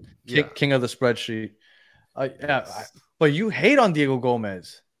want him. King of the spreadsheet. But you hate on Diego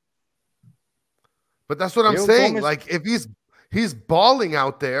Gomez. But that's what I'm saying. Gomez... Like, if he's balling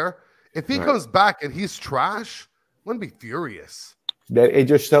out there, if he comes back and he's trash, I'm going to be furious. That it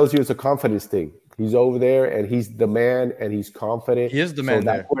just tells you it's a confidence thing. He's over there and he's the man and he's confident. He is the man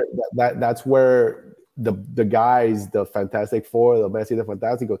there. That's where the guys, the Fantastic Four, the Messi, the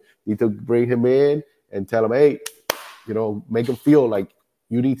Fantastico, need to bring him in and tell him, hey, make him feel like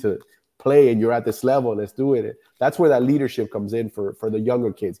you need to play and you're at this level. Let's do it. That's where that leadership comes in for the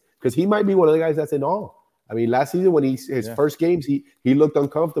younger kids because he might be one of the guys that's in awe. I mean, last season when his first games, he looked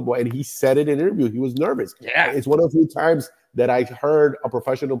uncomfortable, and he said it in an interview. He was nervous. Yeah, it's one of the few times that I heard a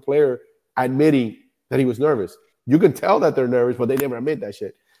professional player admitting that he was nervous. You can tell that they're nervous, but they never admit that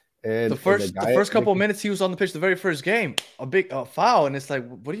shit. And the first couple of minutes he was on the pitch, the very first game, a big foul, and it's like,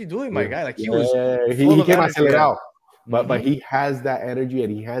 what are you doing, my guy? Like he was, he came acelerado, but he has that energy,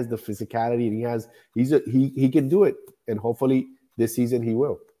 and he has the physicality, and he can do it, and hopefully this season he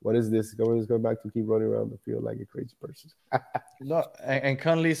will. What is this? Going back to keep running around the field like a crazy person. No, and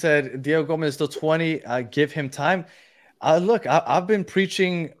Conley said Diego Gomez is still 20. Give him time. Look, I've been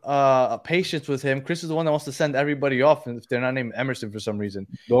preaching patience with him. Chris is the one that wants to send everybody off if they're not named Emerson for some reason.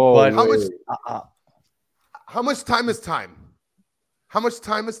 But how much time is time? How much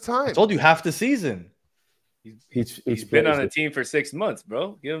time is time? I told you half the season. He's been on a team for 6 months,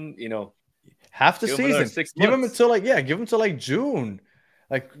 bro. Give him, half the season. Give him until like June.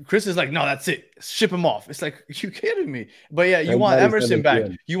 Like Chris is like, no, that's it. Ship him off. It's like, you kidding me? But yeah, you want Emerson back.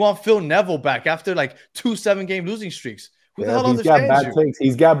 You want Phil Neville back after like 2 7-game losing streaks. Who the hell understands you? Takes.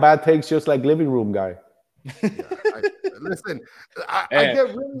 He's got bad takes, just like living room guy. Listen,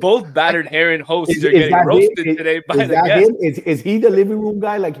 both battered Heron hosts are getting roasted today by the guests. Is he the living room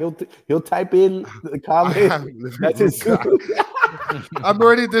guy? Like he'll type in the comment. That's his. I'm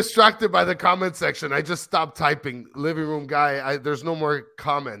already distracted by the comment section. I just stopped typing living room guy. There's no more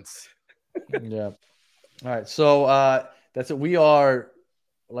comments. Yeah. All right. So that's it. We are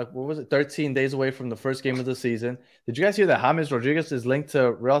like, what was it? 13 days away from the first game of the season. Did you guys hear that James Rodriguez is linked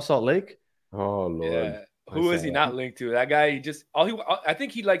to Real Salt Lake? Oh Lord. Yeah. Who is he not linked to? That guy, I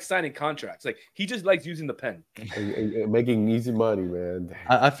think he likes signing contracts. Like he just likes using the pen. Making easy money, man.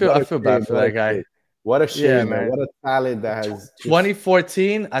 I feel bad for that guy. What a shame, man. What a talent that has.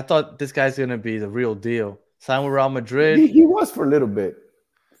 2014, I thought this guy's going to be the real deal. Signed with Real Madrid. He was for a little bit.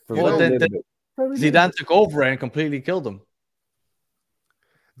 Then Zidane took over and completely killed him.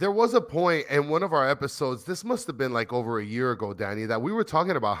 There was a point in one of our episodes, this must have been like over a year ago, Danny, that we were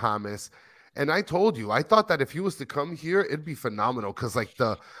talking about James. And I told you, I thought that if he was to come here, it'd be phenomenal. Because like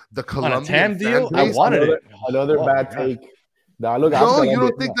the Colombian on a TAM deal, I wanted it. Another bad take. No, you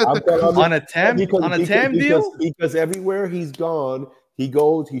don't think that on a TAM deal? Because everywhere he's gone, he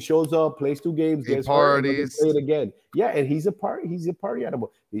goes, he shows up, plays 2 games, gets parties, play it again. Yeah, and he's a party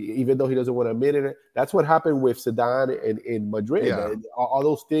animal. Even though he doesn't want to admit it. That's what happened with Zidane in Madrid. Yeah. All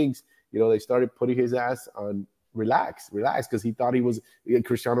those things, they started putting his ass on relax, because he thought he was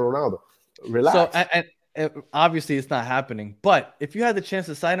Cristiano Ronaldo. Relax. So and obviously it's not happening. But if you had the chance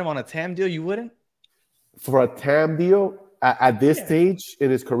to sign him on a TAM deal, you wouldn't? For a TAM deal at this stage in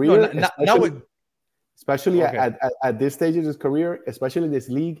his career, especially at this stage in his career, especially in this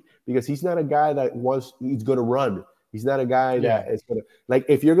league, because he's not a guy that he's going to run. He's not a guy that is going to, like,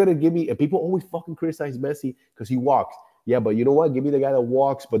 if you're going to give me, and people always fucking criticize Messi because he walks. Yeah, but you know what? Give me the guy that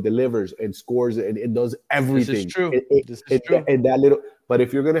walks but delivers and scores and does everything. This is true. This is true. And that little, but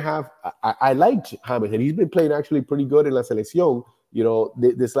if you're gonna have, I like James, and he's been playing actually pretty good in La Selección,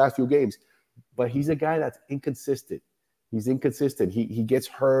 this last few games. But he's a guy that's inconsistent. He's inconsistent. He gets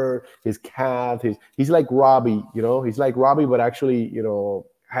hurt. His calf. He's like Robbie. He's like Robbie, but actually,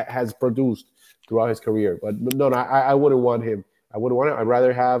 has produced throughout his career. But no, I wouldn't want him. I wouldn't want him. I'd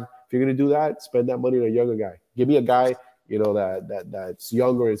rather have. If you're gonna do that, spend that money on a younger guy. Give me a guy. That's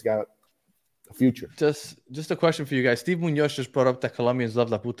younger, has got a future. Just a question for you guys. Steve Munoz just brought up that Colombians love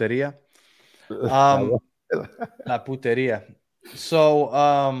la puteria. La puteria. So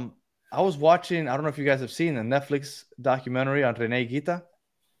I was watching, I don't know if you guys have seen a Netflix documentary on René Higuita.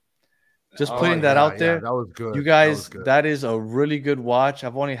 Just putting that out there. That was good. You guys, that is a really good watch.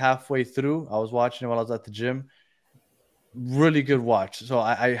 I've only halfway through. I was watching it while I was at the gym. Really good watch. So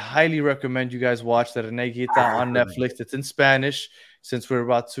I highly recommend you guys watch that René Higuita on Netflix. It's in Spanish since we're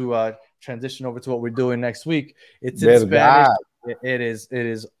about to transition over to what we're doing next week. It's in Spanish. It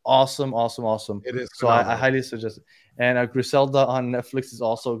is awesome. It is. So I highly suggest it. And Griselda on Netflix is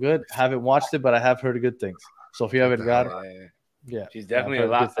also good. Haven't watched it, but I have heard good things. So if you haven't got it, yeah, she's definitely a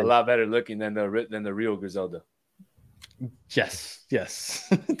lot better looking than the real Griselda. Yes,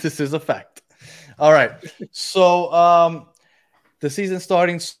 this is a fact. All right, so the season's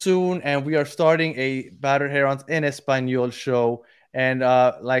starting soon, and we are starting a Battered Herons in Español show. And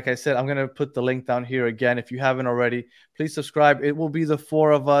like I said, I'm going to put the link down here again. If you haven't already, please subscribe. It will be the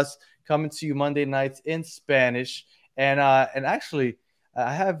 4 of us coming to you Monday nights in Spanish. And actually,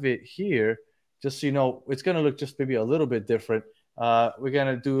 I have it here just so you know. It's going to look just maybe a little bit different. We're going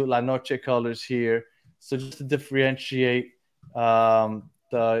to do La Noche colors here. So just to differentiate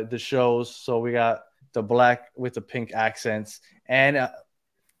the shows. So we got the black with the pink accents. And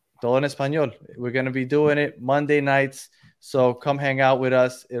Todo en español. We're going to be doing it Monday nights. So come hang out with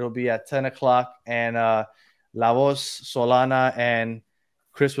us. It'll be at 10 o'clock. And La Voz, Solana, and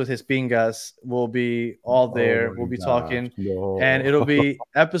Chris with his pingas will be all there. We'll be talking. No. And it'll be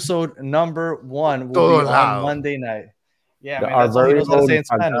episode number 1 will be on Monday night. Yeah, man, that's all he knows how to say in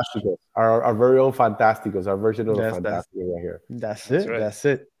Spanish. Our very own Fantasticos, our version of the Fantasticos right here. That's it. That's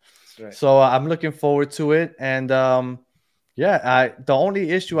it. Right. So I'm looking forward to it. And the only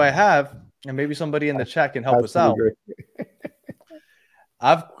issue I have, and maybe somebody in the chat can help us out.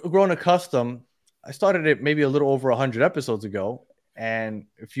 I've grown accustomed. I started it maybe a little over 100 episodes ago. And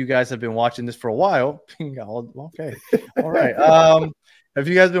if you guys have been watching this for a while, okay. All right. If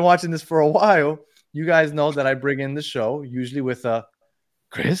you guys have been watching this for a while, you guys know that I bring in the show, usually with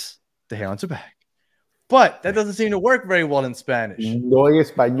Chris, the hair on your back. But that doesn't seem to work very well in Spanish. No en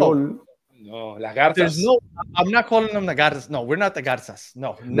español. No, la garzas. There's I'm not calling them the garzas. No, we're not the garzas.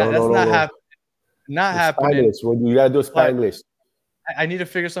 No, that's not happening. Not happening. When you gotta do Spanglish. I need to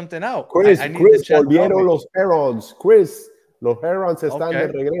figure something out. Chris, volvieron los herons. Chris, los herons están de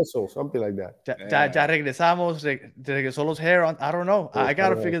regreso. Something like that. Ya regresamos. Regresó los herons. I don't know. I got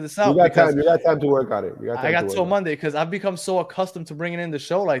to figure this out. You got time to work on it. I got till Monday because I've become so accustomed to bringing in the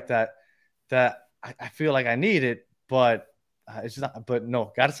show like that I feel like I need it, but it's not. But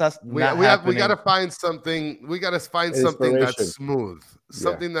no, garzas. We got to find something. We got to find something that's smooth.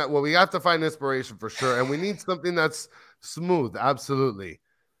 Something that we have to find inspiration for sure, and we need something that's smooth. Absolutely.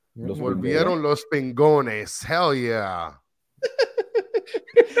 Volvieron los pingones. Hell yeah.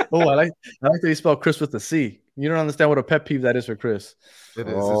 I like that you spell Chris with a C. You don't understand what a pet peeve that is for Chris. It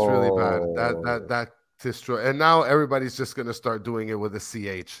is. It's really bad. That destroy. And now everybody's just gonna start doing it with a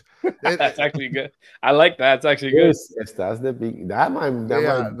CH. That's actually good. I like that. It's actually good. Yes, that's the big. That might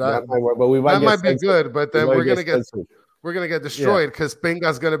work, but that might be good. But then we're gonna get destroyed because pinga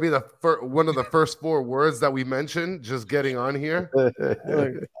is gonna be one of the first 4 words that we mentioned. Just getting on here.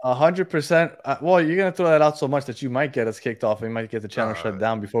 100%. Well, you're gonna throw that out so much that you might get us kicked off. We might get the channel shut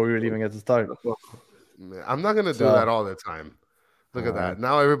down before we really even get to start. I'm not gonna do that all the time. Look at that.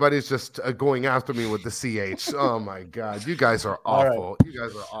 Now everybody's just going after me with the CH. Oh, my God. You guys are awful. Right. You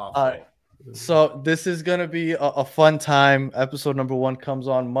guys are awful. Right. So this is going to be a fun time. Episode number 1 comes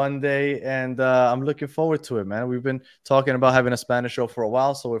on Monday, and I'm looking forward to it, man. We've been talking about having a Spanish show for a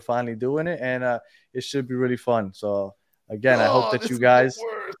while, so we're finally doing it, and it should be really fun. So, again, I hope that you guys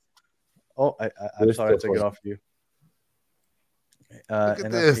 – I'm sorry I took it off you. Look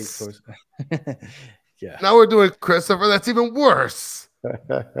at this. Yeah. Now we're doing Christopher. That's even worse. All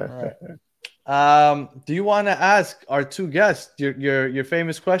right. Do you want to ask our 2 guests your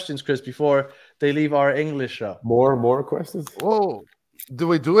famous questions, Chris, before they leave our English show? More questions? Oh, do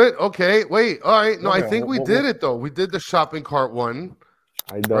we do it? Okay. Wait. All right. No, I think we did it though. We did the shopping cart one.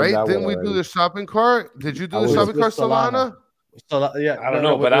 Right? Didn't we do the shopping cart? Did you do the shopping cart, Solana? Yeah. I don't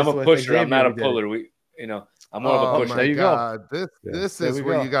know, but I'm a pusher. I'm not a puller. I'm more of a pusher. There you go. This is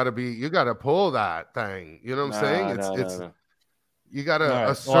where you got to be. You got to pull that thing. You know what I'm saying? You got to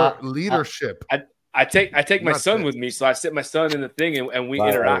assert leadership. I take my son with me, so I sit my son in the thing and we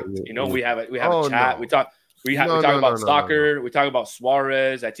interact. We have a chat. No. We talk about soccer. We talk about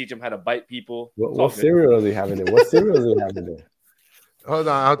Suarez. I teach him how to bite people. What cereal is he having there? What cereal is he having there? Hold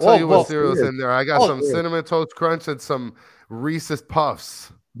on, I'll tell you what cereal's in there. I got some Cinnamon Toast Crunch and some Reese's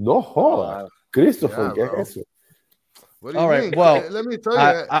Puffs. No joda. Christopher, ¿qué es eso? What do you mean? Well, let me tell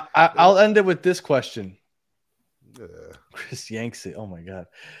you. I'll end it with this question. Chris yanks it. Oh my God.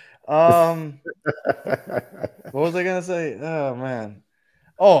 What was I gonna say? Oh man.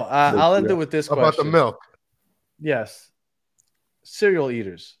 I'll end it with this question. About the milk. Yes. Cereal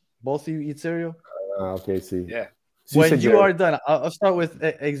eaters. Both of you eat cereal? Okay, see. Yeah. When you are done, I'll start with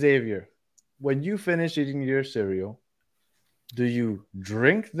Xavier. When you finish eating your cereal, do you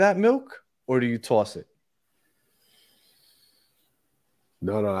drink that milk or do you toss it?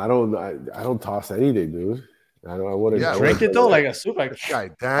 No, I don't toss anything, dude. I wouldn't drink it though, like a soup. Like I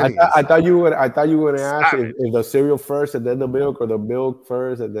thought you were going to ask if the cereal first and then the milk, or the milk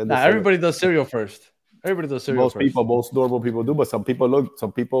first and then. Nah, everybody does cereal first. Everybody does cereal first. Most normal people do, but some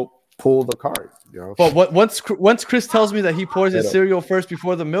people pull the cart. But once Chris tells me that he pours his cereal first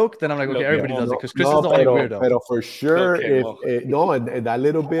before the milk, then I'm like, okay, everybody does it because Chris is the only weirdo. But for sure, and that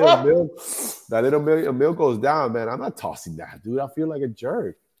little bit of milk goes down, man. I'm not tossing that, dude. I feel like a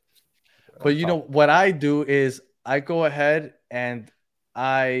jerk. But what I do is I go ahead and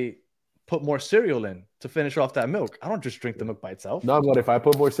I put more cereal in to finish off that milk. I don't just drink the milk by itself. No, but if I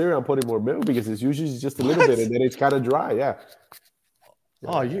put more cereal, I'm putting more milk because it's usually just a little bit and then it's kind of dry. Yeah.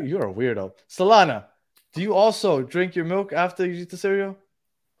 Oh, you're a weirdo. Solana, do you also drink your milk after you eat the cereal?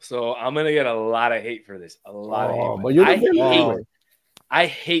 So I'm gonna get a lot of hate for this. A lot of hate. But you're I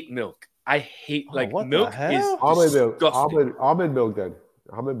hate milk. I hate milk is almond disgusting. milk. Almond milk then.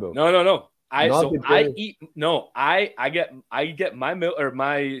 Almond milk. No. I get my milk or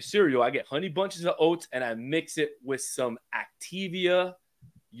my cereal. I get honey bunches of oats and I mix it with some Activia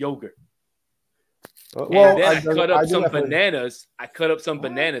yogurt. Well, then I cut up some bananas. I cut up some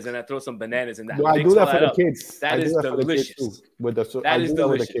bananas and I throw some bananas in that. Well, I do that for the kids. That is delicious. That is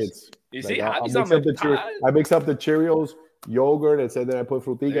delicious. With the kids. You see, I mix up the Cheerios, yogurt, and then I put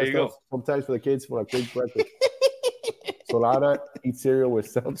frutica stuff sometimes for the kids for a quick breakfast. Solana eats cereal with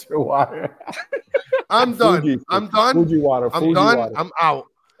seltzer water. I'm done. I'm done. Fuji water. I'm done. I'm out.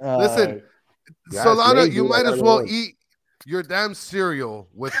 Listen, Solana, you might as well eat your damn cereal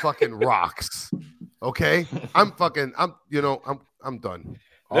with fucking rocks. Okay, I'm done. Look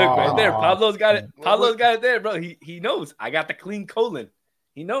right there, Pablo's got it. Pablo's got it there, bro. He knows. I got the clean colon.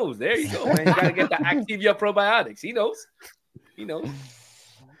 He knows. There you go, man. You gotta get the Activia probiotics. He knows.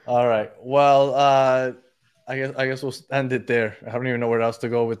 All right. Well, I guess we'll end it there. I don't even know where else to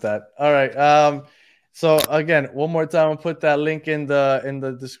go with that. All right. So again, one more time, I'll put that link in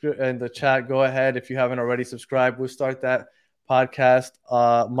the chat. Go ahead if you haven't already subscribed. We'll start that podcast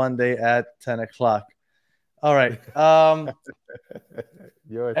Monday at 10 o'clock. All right.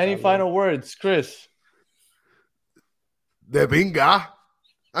 Any final words, Chris? De pinga.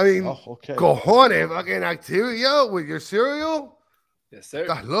 I mean, cojones, fucking Activia with your cereal. Yes, sir.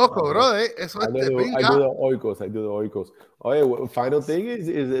 Estás loco, bro. Eso es de pinga. I do the oikos. Oh, final thing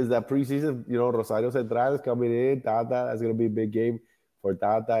is that preseason, Rosario Central is coming in. Tata, that's going to be a big game for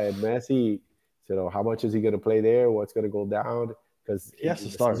Tata and Messi. So, how much is he going to play there? What's going to go down? Because he has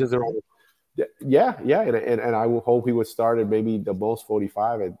to start. Yeah, and I will hope he would start at maybe the most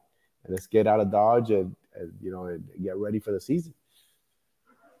 45 and let's get out of Dodge and get ready for the season.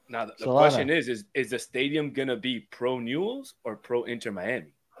 Now the question is the stadium gonna be pro Newell's or pro Inter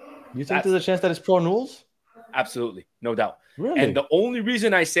Miami? You think there's a chance that it's pro Newell's? Absolutely, no doubt. Really? And the only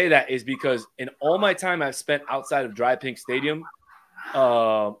reason I say that is because in all my time I've spent outside of Dry Pink Stadium,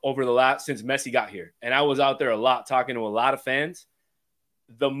 over the last since Messi got here, and I was out there a lot talking to a lot of fans.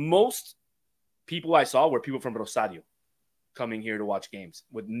 The most people I saw were people from Rosario coming here to watch games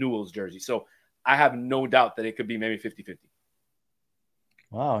with Newell's jersey. So I have no doubt that it could be maybe 50-50.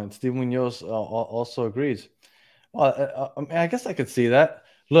 Wow, and Steve Munoz also agrees. Well, I guess I could see that.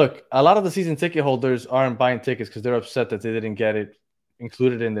 Look, a lot of the season ticket holders aren't buying tickets because they're upset that they didn't get it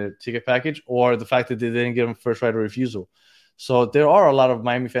included in their ticket package or the fact that they didn't give them first right of refusal. So there are a lot of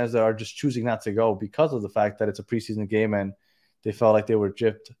Miami fans that are just choosing not to go because of the fact that it's a preseason game and they felt like they were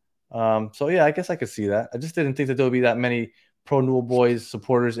gypped. So, yeah, I guess I could see that. I just didn't think that there would be that many Pro Newell Boys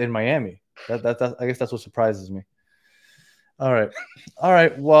supporters in Miami. I guess that's what surprises me. All right.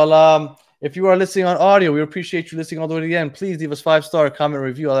 Well, if you are listening on audio, we appreciate you listening all the way to the end. Please leave us 5-star, comment,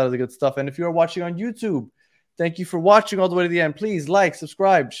 review, all that other good stuff. And if you are watching on YouTube, thank you for watching all the way to the end. Please like,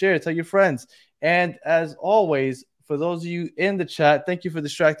 subscribe, share, tell your friends. And as always, for those of you in the chat, thank you for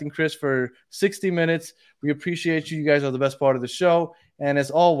distracting Chris for 60 minutes. We appreciate you. You guys are the best part of the show. And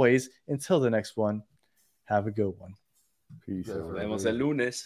as always, until the next one, have a good one. Peace. Nos vemos el lunes.